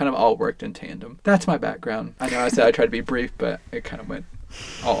me, so it kind of all worked in tandem. That's my background. I know I said I tried to be brief, but it kind of went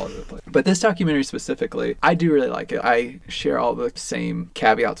all over the place. But this documentary specifically, I do really like it. I share all the same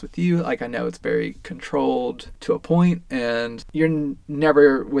caveats with you. Like, I know it's very controlled to a point, and you're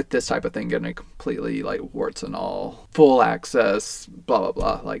never with this type of thing getting a completely like warts and all, full access, blah blah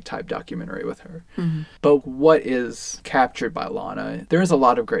blah, like type documentary with her. But what is captured by Lana, there is a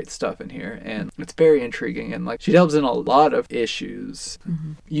lot of great stuff in here, and it's very intriguing, and like she delves in a lot of issues.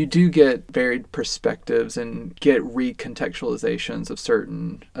 You do get varied perspectives and get recontextualizations of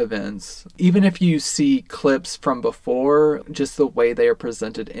certain events. Even if you see clips from before, just the way they are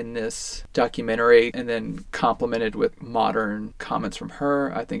presented in this documentary and then complemented with modern comments from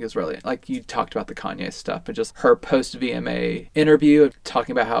her, I think is really, like you talked about the Kanye stuff, but just her post-VMA interview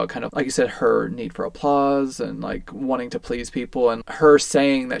talking about how kind of, like you said, her need for applause and like wanting to please people, and her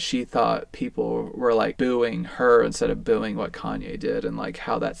saying that she thought people were like booing her instead of booing what Kanye did, and like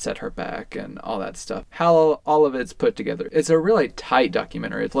how that set her back and all that stuff. How all of it's put together. It's a really tight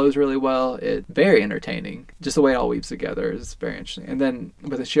documentary. It flows really well. It's very entertaining. Just the way it all weaves together is very interesting. And then,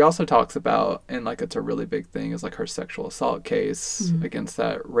 but she also talks about, and like it's a really big thing, is like her sexual assault case against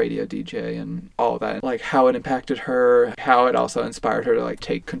that radio DJ and all of that. Like how it impacted her, how it also inspired her to like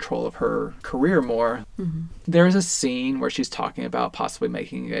take control of her career more. There's a scene where she's talking about possibly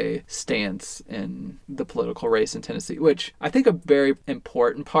making a stance in the political race in Tennessee, which I think a very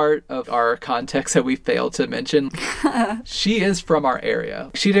important part of our context that we failed to mention. She is from our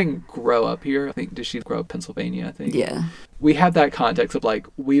area. She didn't grow up here. I think, did she grow up in Pennsylvania, I think? Yeah. we have that context of like,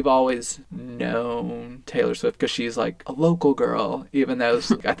 we've always known Taylor Swift because she's like a local girl, even though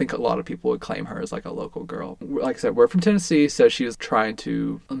I think a lot of people would claim her as like a local girl. Like I said, we're from Tennessee, so she was trying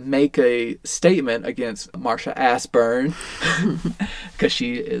to make a statement against Marsha Ashburn because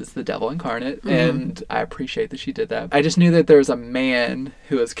she is the devil incarnate, and I appreciate that she did that. I just knew that there was a man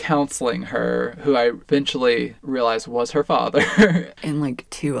who was counseling her, who I eventually realized was her father. And like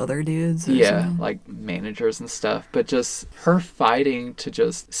 2 other dudes? Yeah, something? like managers and stuff. But just her fighting to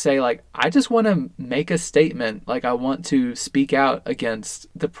just say, like, I just want to make a statement. Like, I want to speak out against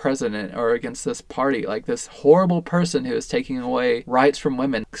the president or against this party. Like, this horrible person who is taking away rights from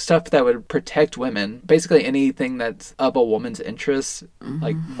women. Stuff that would protect women. Basically anything that's of a woman's interest,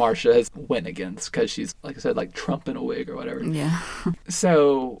 like Marsha has went against because she's, like I said, like Trump in a wig or whatever. Yeah.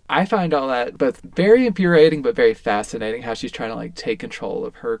 So I find all that both very infuriating but very fascinating, how she's trying to like take control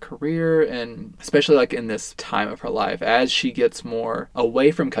of her career, and especially like in this time of her life as she gets more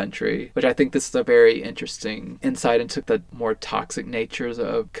away from country, which I think this is a very interesting insight into the more toxic natures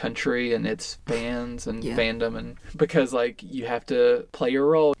of country and its fans and fandom, and because like you have to play your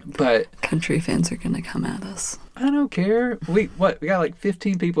role. But country fans are gonna come at us. I don't care. We got like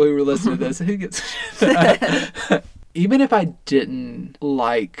 15 people who were listening to this. Who gets even if I didn't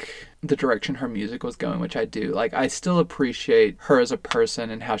like the direction her music was going, which I do, like, I still appreciate her as a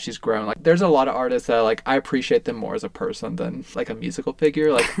person and how she's grown. Like, there's a lot of artists that, like, I appreciate them more as a person than, like, a musical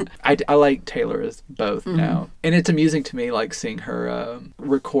figure. Like, I like Taylor as both now. And it's amusing to me, like, seeing her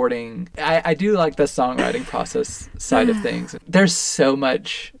recording. I do like the songwriting process side of things. There's so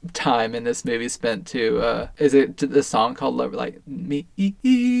much time in this movie spent to, is it the song called Love, like, Me?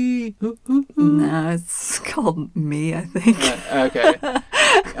 No, it's called Me, I think. Okay.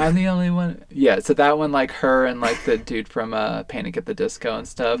 I'm the only one. Yeah, so that one, like her and like the dude from Panic at the Disco and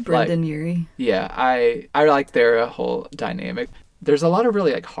stuff. Brendan like, Urie. Yeah, I like their whole dynamic. There's a lot of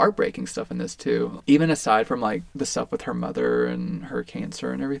really like heartbreaking stuff in this too, even aside from like the stuff with her mother and her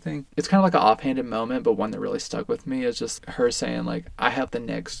cancer and everything. It's kind of like an offhanded moment, but one that really stuck with me is just her saying like, I have the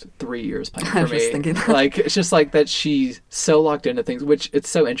next 3 years planned for me. I was just thinking that. Like, it's just like that she's so locked into things, which it's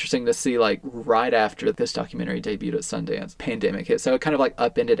so interesting to see like right after this documentary debuted at Sundance, pandemic hit. So it kind of like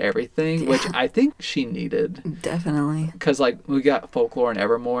upended everything, which I think she needed. Definitely. Because like we got Folklore and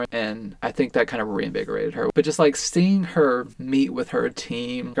Evermore, and I think that kind of reinvigorated her. But just like seeing her meet with her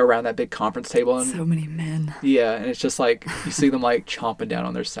team around that big conference table, and so many men. Yeah, and it's just like you see them like chomping down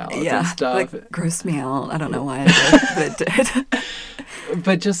on their salads and stuff. Like grossed me out. I don't know why it did, but it did.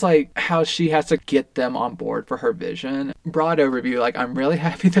 But just like how she has to get them on board for her vision. Broad overview, like I'm really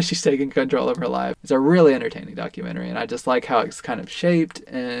happy that she's taking control of her life. It's a really entertaining documentary, and I just like how it's kind of shaped,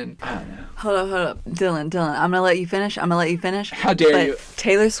 and I don't know. Hold up. Dylan, I'm gonna let you finish. How dare you?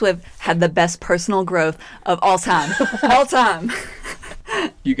 Taylor Swift had the best personal growth of all time. All time.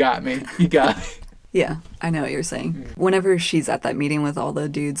 You got me. Yeah, I know what you're saying. Whenever she's at that meeting with all the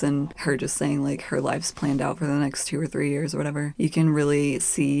dudes and her just saying like her life's planned out for the next 2 or 3 years or whatever, you can really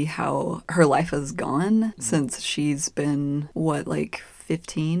see how her life has gone since she's been, like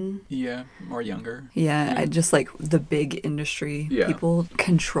 15? Yeah, or younger. Yeah, I just like the big industry people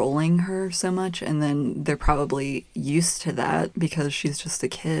controlling her so much, and then they're probably used to that because she's just a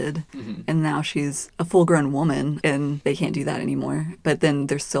kid, and now she's a full-grown woman, and they can't do that anymore. But then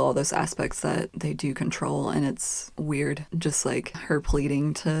there's still all those aspects that they do control, and it's weird. Just like her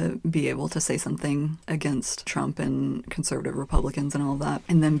pleading to be able to say something against Trump and conservative Republicans and all that,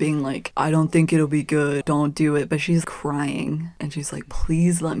 and then being like, I don't think it'll be good, don't do it. But she's crying, and she's like,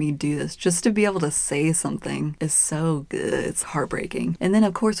 please let me do this. Just to be able to say something is so good. It's heartbreaking. And then,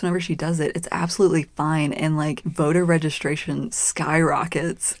 of course, whenever she does it, it's absolutely fine. And, like, voter registration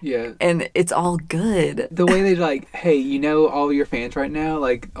skyrockets. Yeah. And it's all good. The way they, like, hey, you know all your fans right now,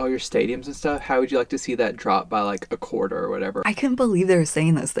 like, all your stadiums and stuff, how would you like to see that drop by, like, a quarter or whatever? I couldn't believe they were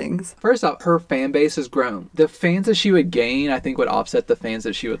saying those things. First off, her fan base has grown. The fans that she would gain, I think, would offset the fans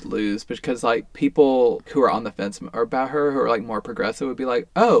that she would lose, because, like, people who are on the fence about her, who are, like, more progressive, would be like,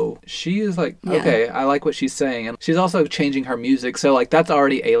 oh, she is like, okay, I like what she's saying. And she's also changing her music, so like that's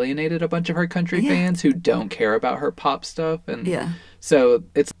already alienated a bunch of her country fans who don't care about her pop stuff. And so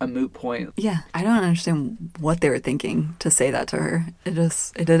it's a moot point. Yeah, I don't understand what they were thinking to say that to her. It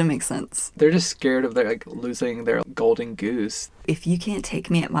didn't make sense. They're just scared of like losing their golden goose. If you can't take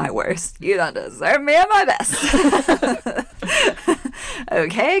me at my worst, you don't deserve me at my best.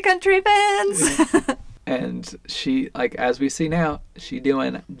 Okay, country fans. And she, like, as we see now, she's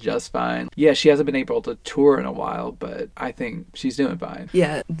doing just fine. Yeah, she hasn't been able to tour in a while, but I think she's doing fine.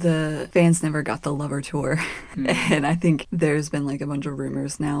 Yeah, the fans never got the Lover tour. And I think there's been like a bunch of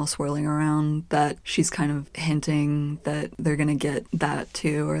rumors now swirling around that she's kind of hinting that they're going to get that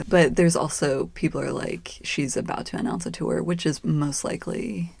too. But there's also people are like, she's about to announce a tour, which is most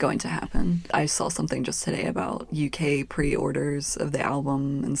likely going to happen. I saw something just today about UK pre-orders of the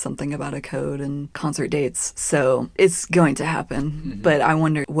album and something about a code and concert dates. So it's going to happen. But I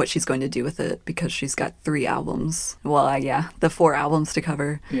wonder what she's going to do with it because she's got 3 albums. Well, yeah, the 4 albums to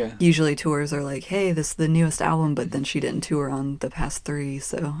cover. Yeah. Usually tours are like, hey, this is the newest album, but then she didn't tour on the past 3.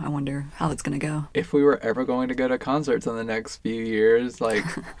 So I wonder how that's going to go. If we were ever going to go to concerts in the next few years, like,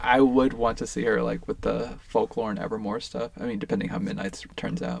 I would want to see her, like, with the Folklore and Evermore stuff. I mean, depending how Midnight's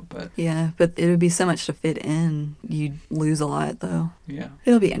turns out, but... Yeah, but it would be so much to fit in. You'd lose a lot, though. Yeah.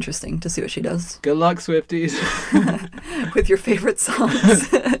 It'll be interesting to see what she does. Good luck, Swifties. With your favorite songs.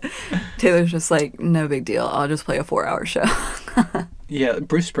 Taylor's just like, no big deal. I'll just play a 4-hour show. Yeah,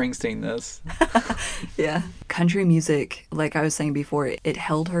 Bruce Springsteen this. Yeah. Country music, like I was saying before, it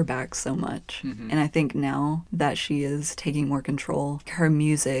held her back so much. And I think now that she is taking more control, her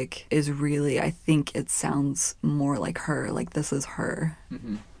music is really, I think it sounds more like her. Like, this is her.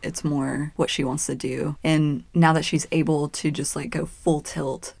 It's more what she wants to do. And now that she's able to just like go full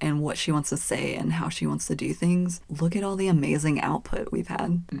tilt and what she wants to say and how she wants to do things, look at all the amazing output we've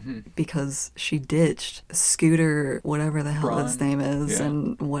had. Because she ditched Scooter, whatever the hell his name is,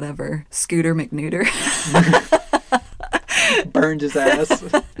 and whatever. Scooter McNooter. Burned his ass.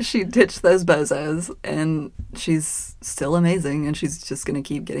 She ditched those bozos, and she's still amazing, and she's just going to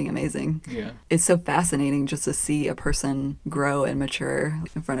keep getting amazing. Yeah. It's so fascinating just to see a person grow and mature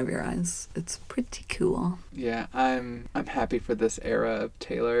in front of your eyes. It's pretty cool. Yeah, I'm happy for this era of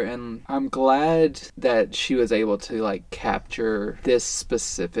Taylor, and I'm glad that she was able to, like, capture this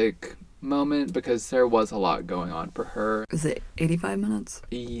specific moment because there was a lot going on for her. Is it 85 minutes?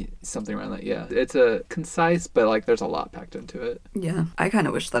 Something around that, yeah. It's a concise, but like there's a lot packed into it. Yeah, I kind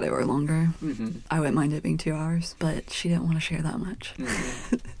of wish that it were longer. I wouldn't mind it being 2 hours, but she didn't want to share that much.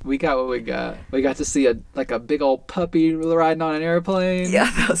 We got what we got. We got to see a big old puppy riding on an airplane.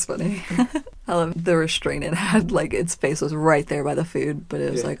 Yeah, that was funny. I love the restraint it had. Like, its face was right there by the food, but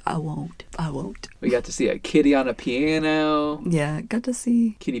it was like, I won't. We got to see a kitty on a piano. Yeah, got to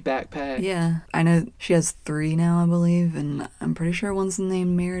see. Kitty backpack. Yeah. I know she has 3 now, I believe, and I'm pretty sure one's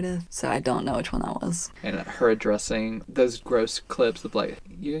named Meredith, so I don't know which one that was. And her addressing those gross clips of like,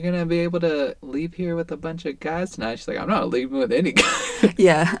 you're gonna be able to leave here with a bunch of guys tonight. She's like, I'm not leaving with any guys.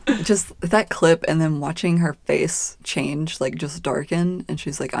 Yeah, just that clip and then watching her face change, like just darken, and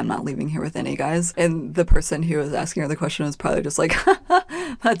she's like, I'm not leaving here with any guys. And the person who was asking her the question was probably just like,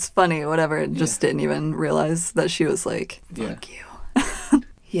 that's funny, whatever. And just didn't even realize that she was like, fuck you.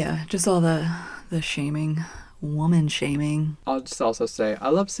 Yeah, just all the shaming. Woman shaming. I'll just also say I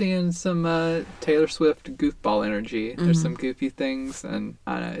love seeing some Taylor Swift goofball energy. There's some goofy things, and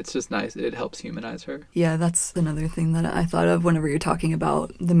I don't know, it's just nice. It helps humanize her. Yeah, that's another thing that I thought of whenever you're talking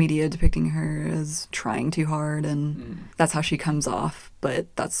about the media depicting her as trying too hard, and that's how she comes off.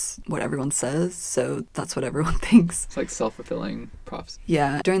 But that's what everyone says, so that's what everyone thinks. It's like self-fulfilling prophecy.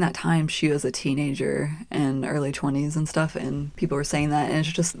 Yeah, during that time, she was a teenager in early 20s and stuff, and people were saying that, and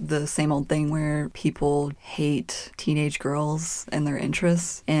it's just the same old thing where people hate teenage girls and their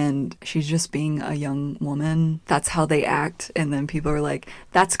interests, and she's just being a young woman. That's how they act, and then people are like,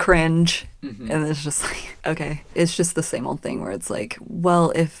 that's cringe. And it's just like, okay. It's just the same old thing where it's like,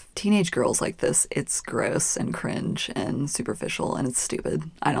 well, if teenage girls like this, it's gross and cringe and superficial and it's stupid.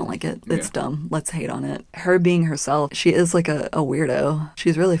 I don't like it. It's dumb. Let's hate on it. Her being herself, she is like a weirdo.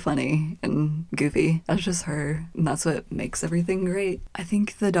 She's really funny and goofy. That's just her. And that's what makes everything great. I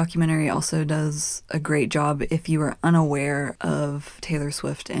think the documentary also does a great job if you are unaware of Taylor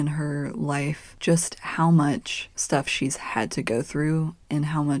Swift and her life, just how much stuff she's had to go through and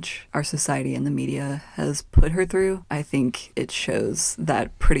how much our society and the media has put her through. I think it shows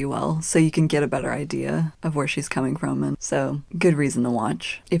that pretty well, so you can get a better idea of where she's coming from. And so, good reason to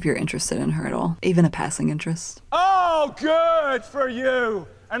watch if you're interested in her at all, even a passing interest. Oh, good for you!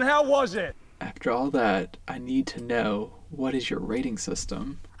 And how was it? After all that, I need to know, what is your rating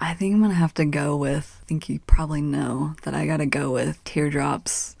system? I think I'm gonna have to go with, I think you probably know that I gotta go with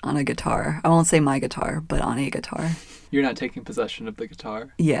Teardrops on a guitar. I won't say my guitar, but on a guitar. You're not taking possession of the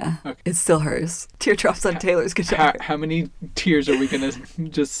guitar? Yeah, okay. It's still hers. Teardrops on Taylor's guitar. How many tears are we going to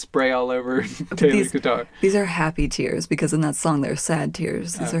just spray all over Taylor's guitar? These are happy tears, because in that song, they're sad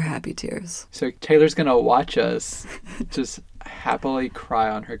tears. These are happy tears. So Taylor's going to watch us just happily cry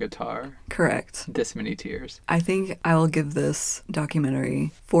on her guitar. Correct. This many tears. I think I will give this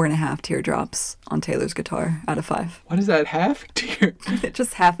documentary 4.5 teardrops on Taylor's guitar out of 5. What is that, half tear?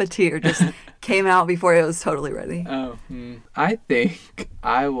 Just half a tear just came out before it was totally ready. Oh, I think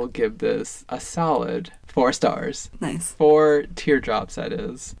I will give this a solid 4 stars. Nice. 4 teardrops, that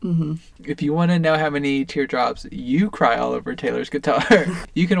is. Mm-hmm. If you want to know how many teardrops you cry all over Taylor's guitar,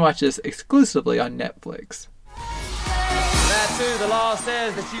 you can watch this exclusively on Netflix. That too, the law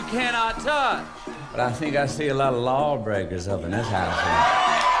says that you cannot touch. But I think I see a lot of lawbreakers up in this house.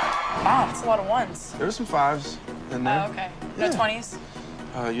 Wow, that's a lot of ones. There's some 5s in there. Oh, okay. No 20s?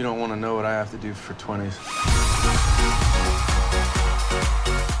 You don't want to know what I have to do for 20s.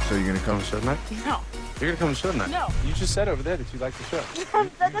 So you're going to come to show tonight? No. You're going to come to show tonight? No. You just said over there that you like the show.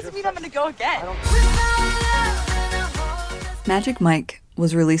 That doesn't mean I'm going to go again. Magic Mike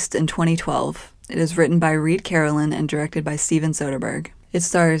was released in 2012. It is written by Reed Carolyn and directed by Steven Soderbergh. It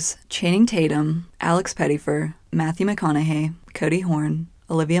stars Channing Tatum, Alex Pettyfer, Matthew McConaughey, Cody Horn,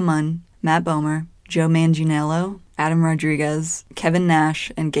 Olivia Munn, Matt Bomer, Joe Manganiello, Adam Rodriguez, Kevin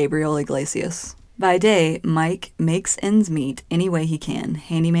Nash, and Gabriel Iglesias. By day, Mike makes ends meet any way he can,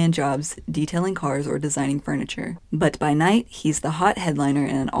 handyman jobs, detailing cars, or designing furniture. But by night, he's the hot headliner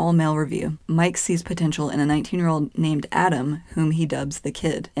in an all-male revue. Mike sees potential in a 19-year-old named Adam, whom he dubs the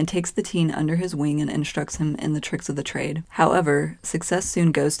Kid, and takes the teen under his wing and instructs him in the tricks of the trade. However, success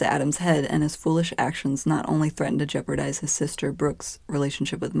soon goes to Adam's head, and his foolish actions not only threaten to jeopardize his sister Brooke's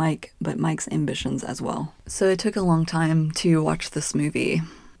relationship with Mike, but Mike's ambitions as well. So it took a long time to watch this movie.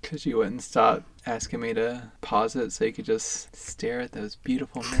 Because you wouldn't stop asking me to pause it so you could just stare at those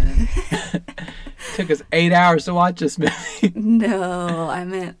beautiful men. Took us 8 hours to watch this movie. No, I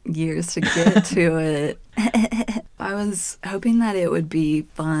meant years to get to it. I was hoping that it would be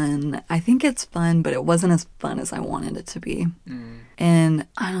fun. I think it's fun, but it wasn't as fun as I wanted it to be. And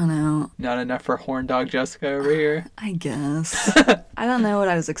I don't know. Not enough for Horn Dog Jessica over here? I guess. I don't know what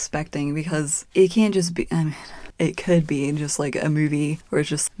I was expecting because it can't just be... I mean, it could be just like a movie where it's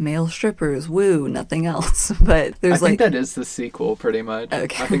just male strippers, woo, nothing else. But there's I think that is the sequel, pretty much.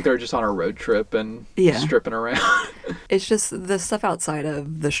 Okay. I think they're just on a road trip and stripping around. It's just the stuff outside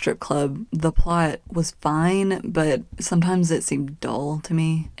of the strip club. The plot was fine, but sometimes it seemed dull to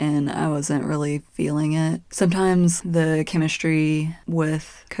me, and I wasn't really feeling it. Sometimes the chemistry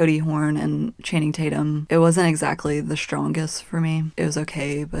with Cody Horn and Channing Tatum, it wasn't exactly the strongest for me. It was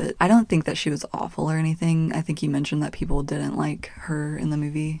okay, but I don't think that she was awful or anything. I think you mentioned that people didn't like her in the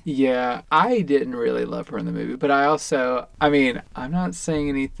movie. Yeah, I didn't really love her in the movie, but I'm not saying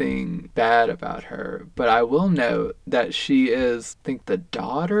anything bad about her, but I will note that she is, I think, the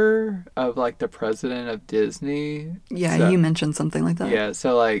daughter of, like, the president of Disney. Yeah, so, you mentioned something like that. Yeah,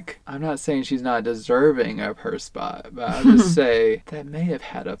 so, like, I'm not saying she's not deserving of her spot, but I'll just say that may have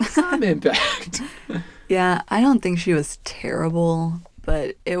had some impact. Yeah, I don't think she was terrible,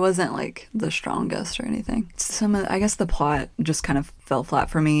 but it wasn't like the strongest or anything. I guess the plot just kind of fell flat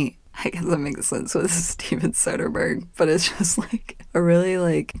for me. I guess that makes sense with Steven Soderbergh, but it's just like a really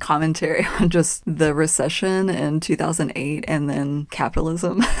like commentary on just the recession in 2008 and then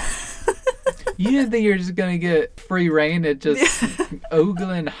capitalism. You didn't think you were just going to get free reign at just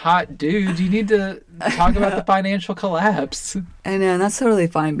ogling hot dudes. You need to talk about the financial collapse. I know, and that's totally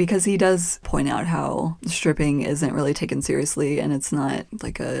fine because he does point out how stripping isn't really taken seriously and it's not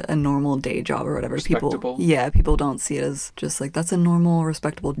like a normal day job or whatever. Respectable. People don't see it as just like that's a normal,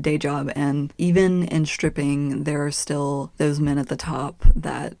 respectable day job. And even in stripping, there are still those men at the top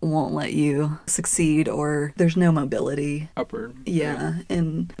that won't let you succeed or there's no mobility. Upward. Yeah,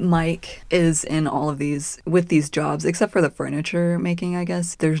 and Mike is in all of these, with these jobs, except for the furniture making, I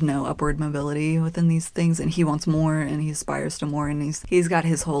guess. There's no upward mobility within these things, and he wants more, and he aspires to more, and he's got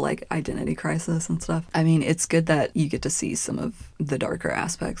his whole, like, identity crisis and stuff. I mean, it's good that you get to see some of the darker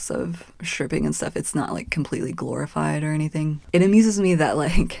aspects of stripping and stuff. It's not, like, completely glorified or anything. It amuses me that,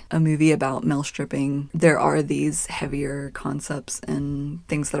 like, a movie about male stripping, there are these heavier concepts and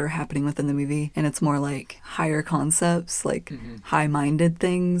things that are happening within the movie, and it's more, like, higher concepts, like, high-minded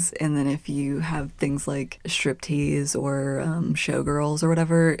things, and then if you have things like striptease or showgirls or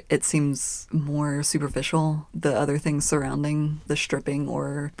whatever, it seems more superficial, the other things surrounding the stripping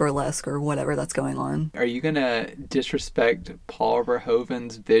or burlesque or whatever that's going on. Are you gonna disrespect Paul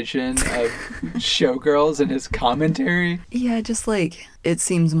Verhoeven's vision of showgirls and his commentary? Yeah, just like it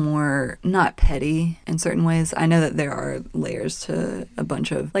seems more not petty in certain ways. I know that there are layers to a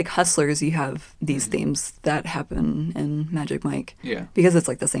bunch of, like, Hustlers, you have these themes that happen in Magic Mike. Yeah. Because it's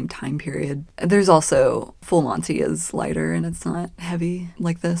like the same time period. There's also Full Monty is lighter and it's not heavy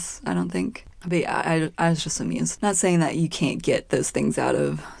like this, I don't think. But yeah, I was just amused. Not saying that you can't get those things out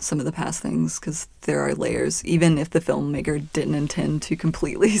of some of the past things, because there are layers. Even if the filmmaker didn't intend to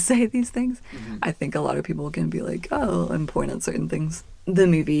completely say these things, I think a lot of people can be like, oh, and point at certain things. The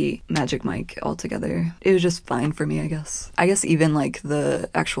movie Magic Mike altogether, it was just fine for me, I guess. I guess even like the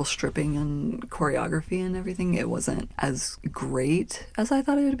actual stripping and choreography and everything, it wasn't as great as I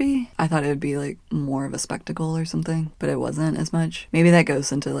thought it would be. I thought it would be like more of a spectacle or something, but it wasn't as much. Maybe that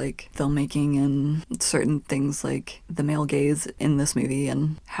goes into like filmmaking and certain things like the male gaze in this movie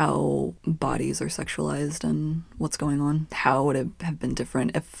and how bodies are sexualized and what's going on. How would it have been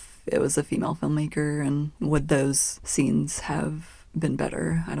different if it was a female filmmaker, and would those scenes have been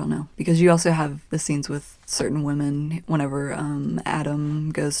better? I don't know, because you also have the scenes with certain women whenever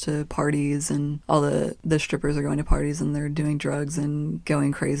Adam goes to parties and all the strippers are going to parties and they're doing drugs and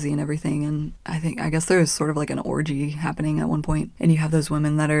going crazy and everything, and I guess there's sort of like an orgy happening at one point, and you have those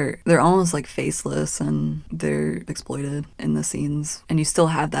women that they're almost like faceless and they're exploited in the scenes, and you still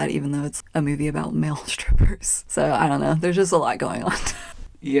have that even though it's a movie about male strippers. So I don't know, there's just a lot going on.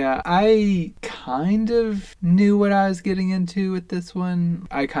 Yeah, I kind of knew what I was getting into with this one.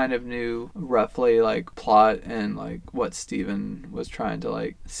 I kind of knew roughly like plot and like what Steven was trying to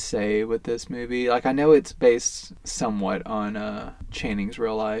like say with this movie. Like I know it's based somewhat on Channing's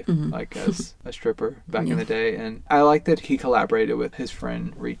real life, like as a stripper back in the day. And I like that he collaborated with his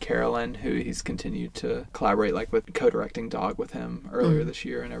friend Reed Carolyn, who he's continued to collaborate like with co-directing Dog with him earlier this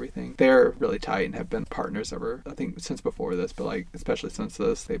year and everything. They're really tight and have been partners ever, I think, since before this, but like especially since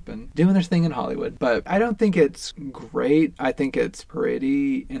this. They've been doing their thing in Hollywood, but I don't think it's great. I think it's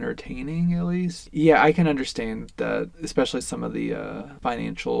pretty entertaining, at least. Yeah, I can understand that, especially some of the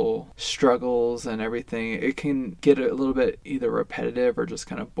financial struggles and everything. It can get a little bit either repetitive or just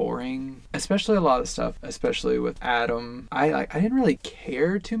kind of boring, especially a lot of stuff, especially with Adam. I didn't really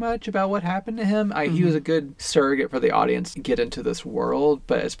care too much about what happened to him. He was a good surrogate for the audience to get into this world,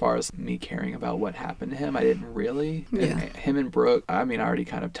 but as far as me caring about what happened to him, I didn't really. Yeah. And him and Brooke, I mean, I already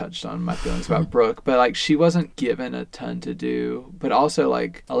kind of touched on my feelings about Brooke, but like she wasn't given a ton to do. But also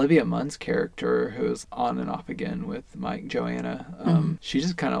like Olivia Munn's character, who was on and off again with Mike Joanna, she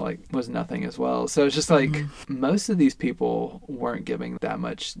just kind of like was nothing as well. So it's just like most of these people weren't giving that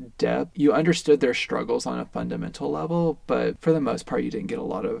much depth. You understood their struggles on a fundamental level, but for the most part you didn't get a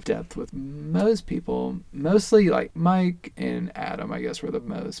lot of depth with most people. Mostly like Mike and Adam, I guess, were the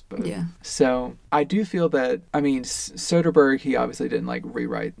most. But yeah. So I do feel that, I mean, Soderbergh, he obviously didn't like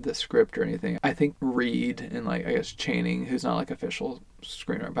rewrite the script or anything. I think Reed and like, I guess Channing, who's not like official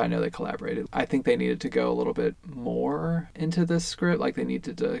screenwriter, but I know they collaborated. I think they needed to go a little bit more into this script. Like they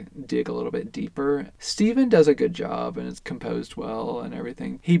needed to dig a little bit deeper. Steven does a good job and it's composed well and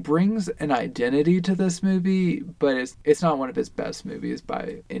everything. He brings an identity to this movie, but it's not one of his best movies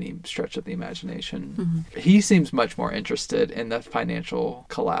by any stretch of the imagination. He seems much more interested in the financial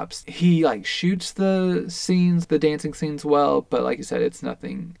collapse. He like shoots the scenes, the dancing scenes well, but like you said, it's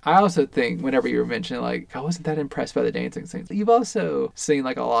nothing. I also think whenever you were mentioning like, I wasn't that impressed by the dancing scenes. You've also seen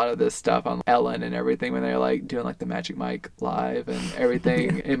like a lot of this stuff on Ellen and everything when they're like doing like the Magic Mike live and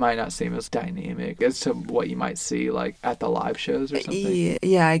everything. It might not seem as dynamic as to what you might see like at the live shows or something.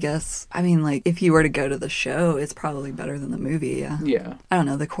 Yeah, I guess. I mean, like if you were to go to the show, it's probably better than the movie. Yeah. I don't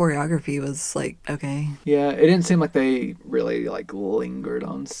know. The choreography was like okay. Yeah, it didn't seem like they really like lingered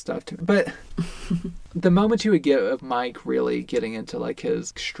on stuff but the moment you would get of Mike really getting into like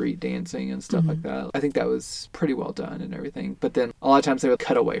his street dancing and stuff like that, I think that was pretty well done and everything. But then a lot of times they would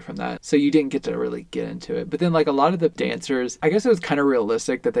cut away from that, so you didn't get to really get into it. But then like a lot of the dancers, I guess it was kind of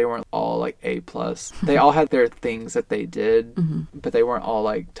realistic that they weren't all like A+. They all had their things that they did, but they weren't all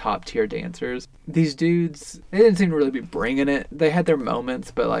like top tier dancers. These dudes, they didn't seem to really be bringing it. They had their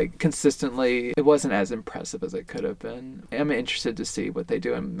moments, but like consistently, it wasn't as impressive as it could have been. I'm interested to see what they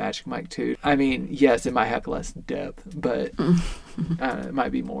do in Magic Mike 2. I mean, yes, it might have less depth, but it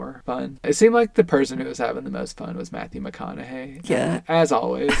might be more fun. It seemed like the person who was having the most fun was Matthew McConaughey. Yeah. As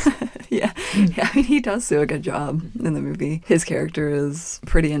always. Yeah. I mean, he does do a good job in the movie. His character is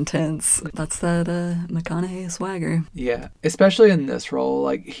pretty intense. That's that McConaughey swagger. Yeah. Especially in this role,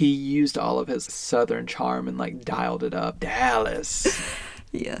 like he used all of his southern charm and like dialed it up. Dallas.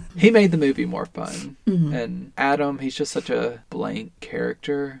 Yeah. He made the movie more fun. And Adam, he's just such a blank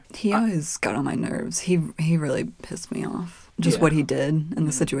character. He always got on my nerves. He really pissed me off. just what he did and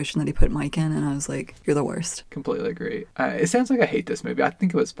the situation that he put Mike in, and I was like, you're the worst. Completely agree. It sounds like I hate this movie. I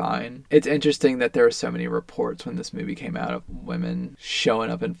think it was fine. It's interesting that there were so many reports when this movie came out of women showing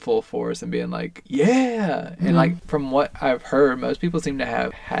up in full force and being like, yeah! And like, from what I've heard, most people seem to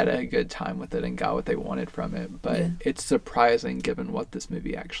have had a good time with it and got what they wanted from it, but it's surprising given what this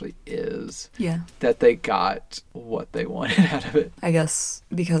movie actually is. Yeah. That they got what they wanted out of it. I guess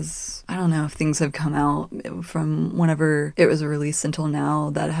because, I don't know if things have come out from whenever it was released until now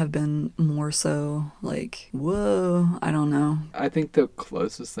that have been more so like, whoa, I don't know. I think the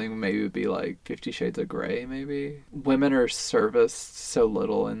closest thing maybe would be like 50 Shades of Grey, maybe. Women are serviced so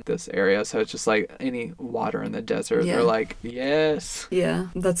little in this area, so it's just like any water in the desert. They're like, yes. Yeah,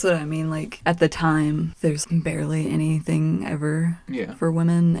 that's what I mean. Like, at the time, there's barely anything ever for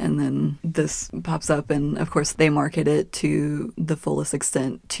women, and then this pops up, and of course they market it to the fullest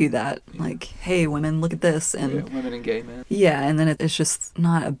extent to that. Like, hey, women, look at this. And women and gay men. Yeah, and then it's just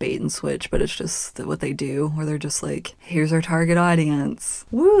not a bait and switch, but it's just what they do, where they're just like, here's our target audience.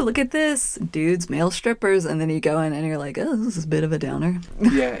 Woo, look at this. Dudes, male strippers. And then you go in and you're like, oh, this is a bit of a downer.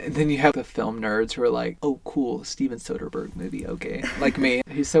 Yeah, and then you have the film nerds who are like, oh, cool, Steven Soderbergh movie, okay. Like me.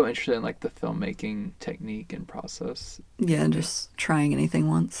 He's so interested in like the filmmaking technique and process. Yeah, just trying anything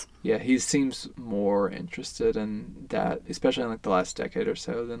once. Yeah, he seems more interested in that, especially in like the last decade or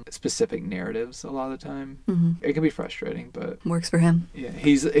so, than specific narratives a lot of the time. Mm-hmm. It can be frustrating, but... works for him. Yeah,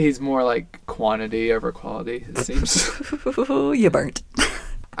 he's more like quantity over quality, it seems. You burnt.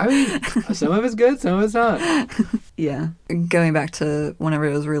 I mean, some of it's good, some of it's not. Yeah. Going back to whenever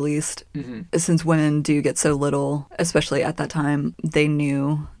it was released, since women do get so little, especially at that time, they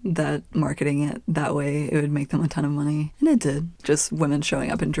knew that marketing it that way, it would make them a ton of money. And it did. Just women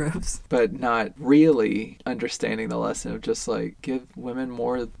showing up in droves. But not really understanding the lesson of just like, give women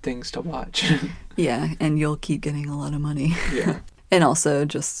more things to watch. Yeah, and you'll keep getting a lot of money. Yeah. And also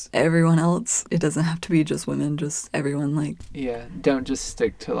just everyone else. It doesn't have to be just women, just everyone, like... Yeah, don't just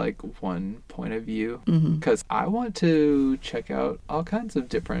stick to, like, one point of view. Because I want to check out all kinds of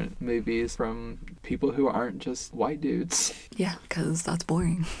different movies from people who aren't just white dudes. Yeah, because that's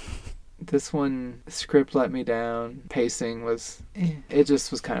boring. This one, script let me down. Pacing was... It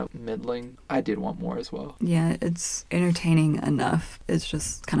just was kind of middling. I did want more as well. Yeah, it's entertaining enough. It's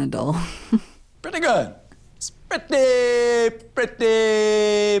just kind of dull. Pretty good. Pretty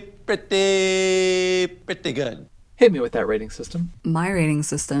good. Hit me with that rating system. My rating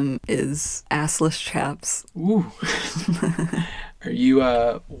system is assless chaps. Ooh. Are you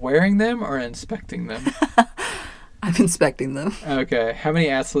wearing them or inspecting them? I'm inspecting them. Okay. How many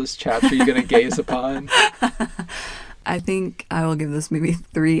assless chaps are you going to gaze upon? I think I will give this movie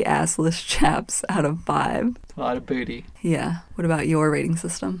 3 assless chaps out of 5. A lot of booty. Yeah. What about your rating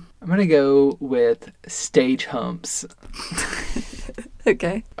system? I'm going to go with stage humps.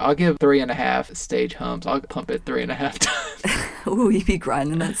 Okay. I'll give 3.5 stage humps. I'll pump it 3.5 times. Ooh, you be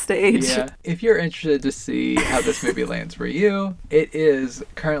grinding that stage. Yeah. If you're interested to see how this movie lands for you, it is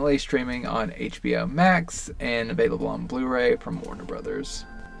currently streaming on HBO Max and available on Blu-ray from Warner Brothers.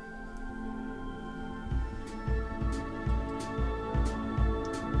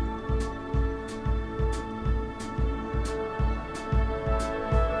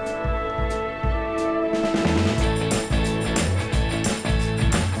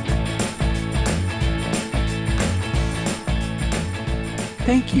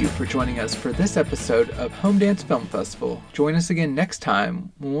 Thank you for joining us for this episode of Home Dance Film Festival. Join us again next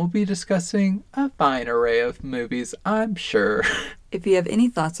time when we'll be discussing a fine array of movies, I'm sure. If you have any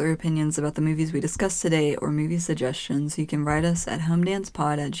thoughts or opinions about the movies we discussed today or movie suggestions, you can write us at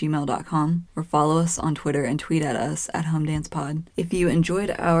homedancepod@gmail.com or follow us on Twitter and tweet at us at homedancepod. If you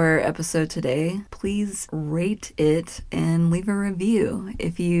enjoyed our episode today, please rate it and leave a review.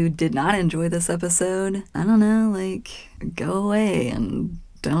 If you did not enjoy this episode, I don't know, go away and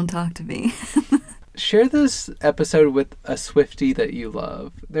don't talk to me. Share this episode with a Swiftie that you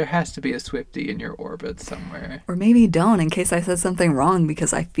love. There has to be a Swiftie in your orbit somewhere. Or maybe don't, in case I said something wrong,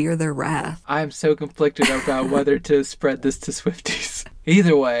 because I fear their wrath. I'm so conflicted about whether to spread this to Swifties.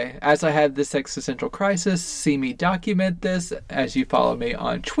 Either way, as I have this existential crisis, see me document this as you follow me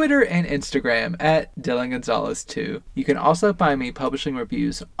on Twitter and Instagram at Dylan Gonzalez 2. You can also find me publishing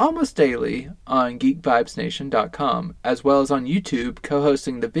reviews almost daily on GeekVibesNation.com, as well as on YouTube,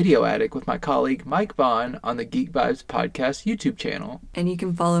 co-hosting The Video Attic with my colleague Mike Vaughn on the Geek Vibes Podcast YouTube channel. And you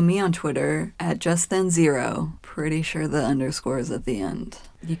can follow me on Twitter at JustThen0. Pretty sure the underscore is at the end.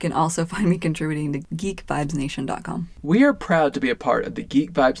 You can also find me contributing to geekvibesnation.com. We are proud to be a part of the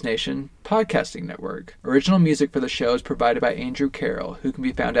Geek Vibes Nation podcasting network. Original music for the show is provided by Andrew Carroll, who can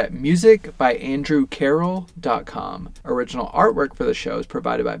be found at musicbyandrewcarroll.com. Original artwork for the show is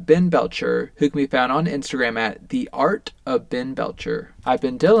provided by Ben Belcher, who can be found on Instagram at The Art of Ben Belcher. I've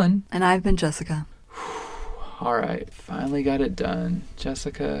been Dylan. And I've been Jessica. All right, finally got it done.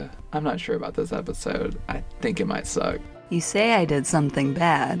 Jessica, I'm not sure about this episode. I think it might suck. You say I did something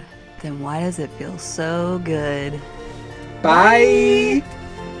bad, then why does it feel so good? Bye!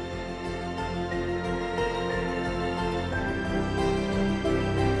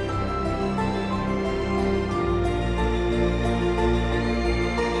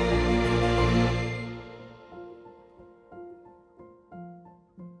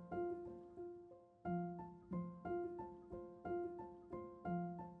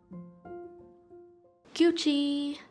 Gucci.